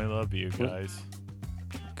 and we love you guys.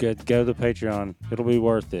 Good, go to Patreon. It'll be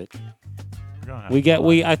worth it. We're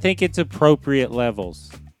gonna have I think it's appropriate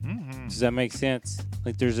levels. Mm-hmm. Does that make sense?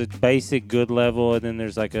 Like there's a basic good level, and then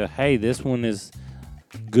there's like a hey, this one is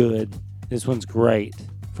good. This one's great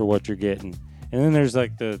for what you're getting, and then there's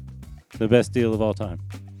like the best deal of all time.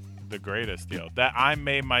 The greatest deal that I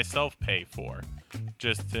made myself pay for,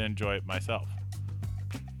 just to enjoy it myself.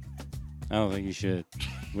 I don't think you should.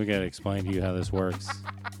 We gotta explain to you how this works.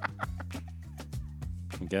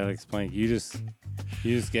 We gotta explain. You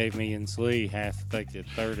just gave me and Slee half, like a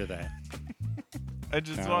third of that. I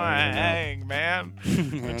just I want don't to even know. hang, man.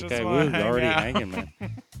 I just Okay, wanna we're hang already out. hanging, man.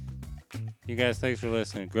 You guys, thanks for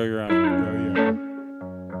listening. Grow your own. Grow your own.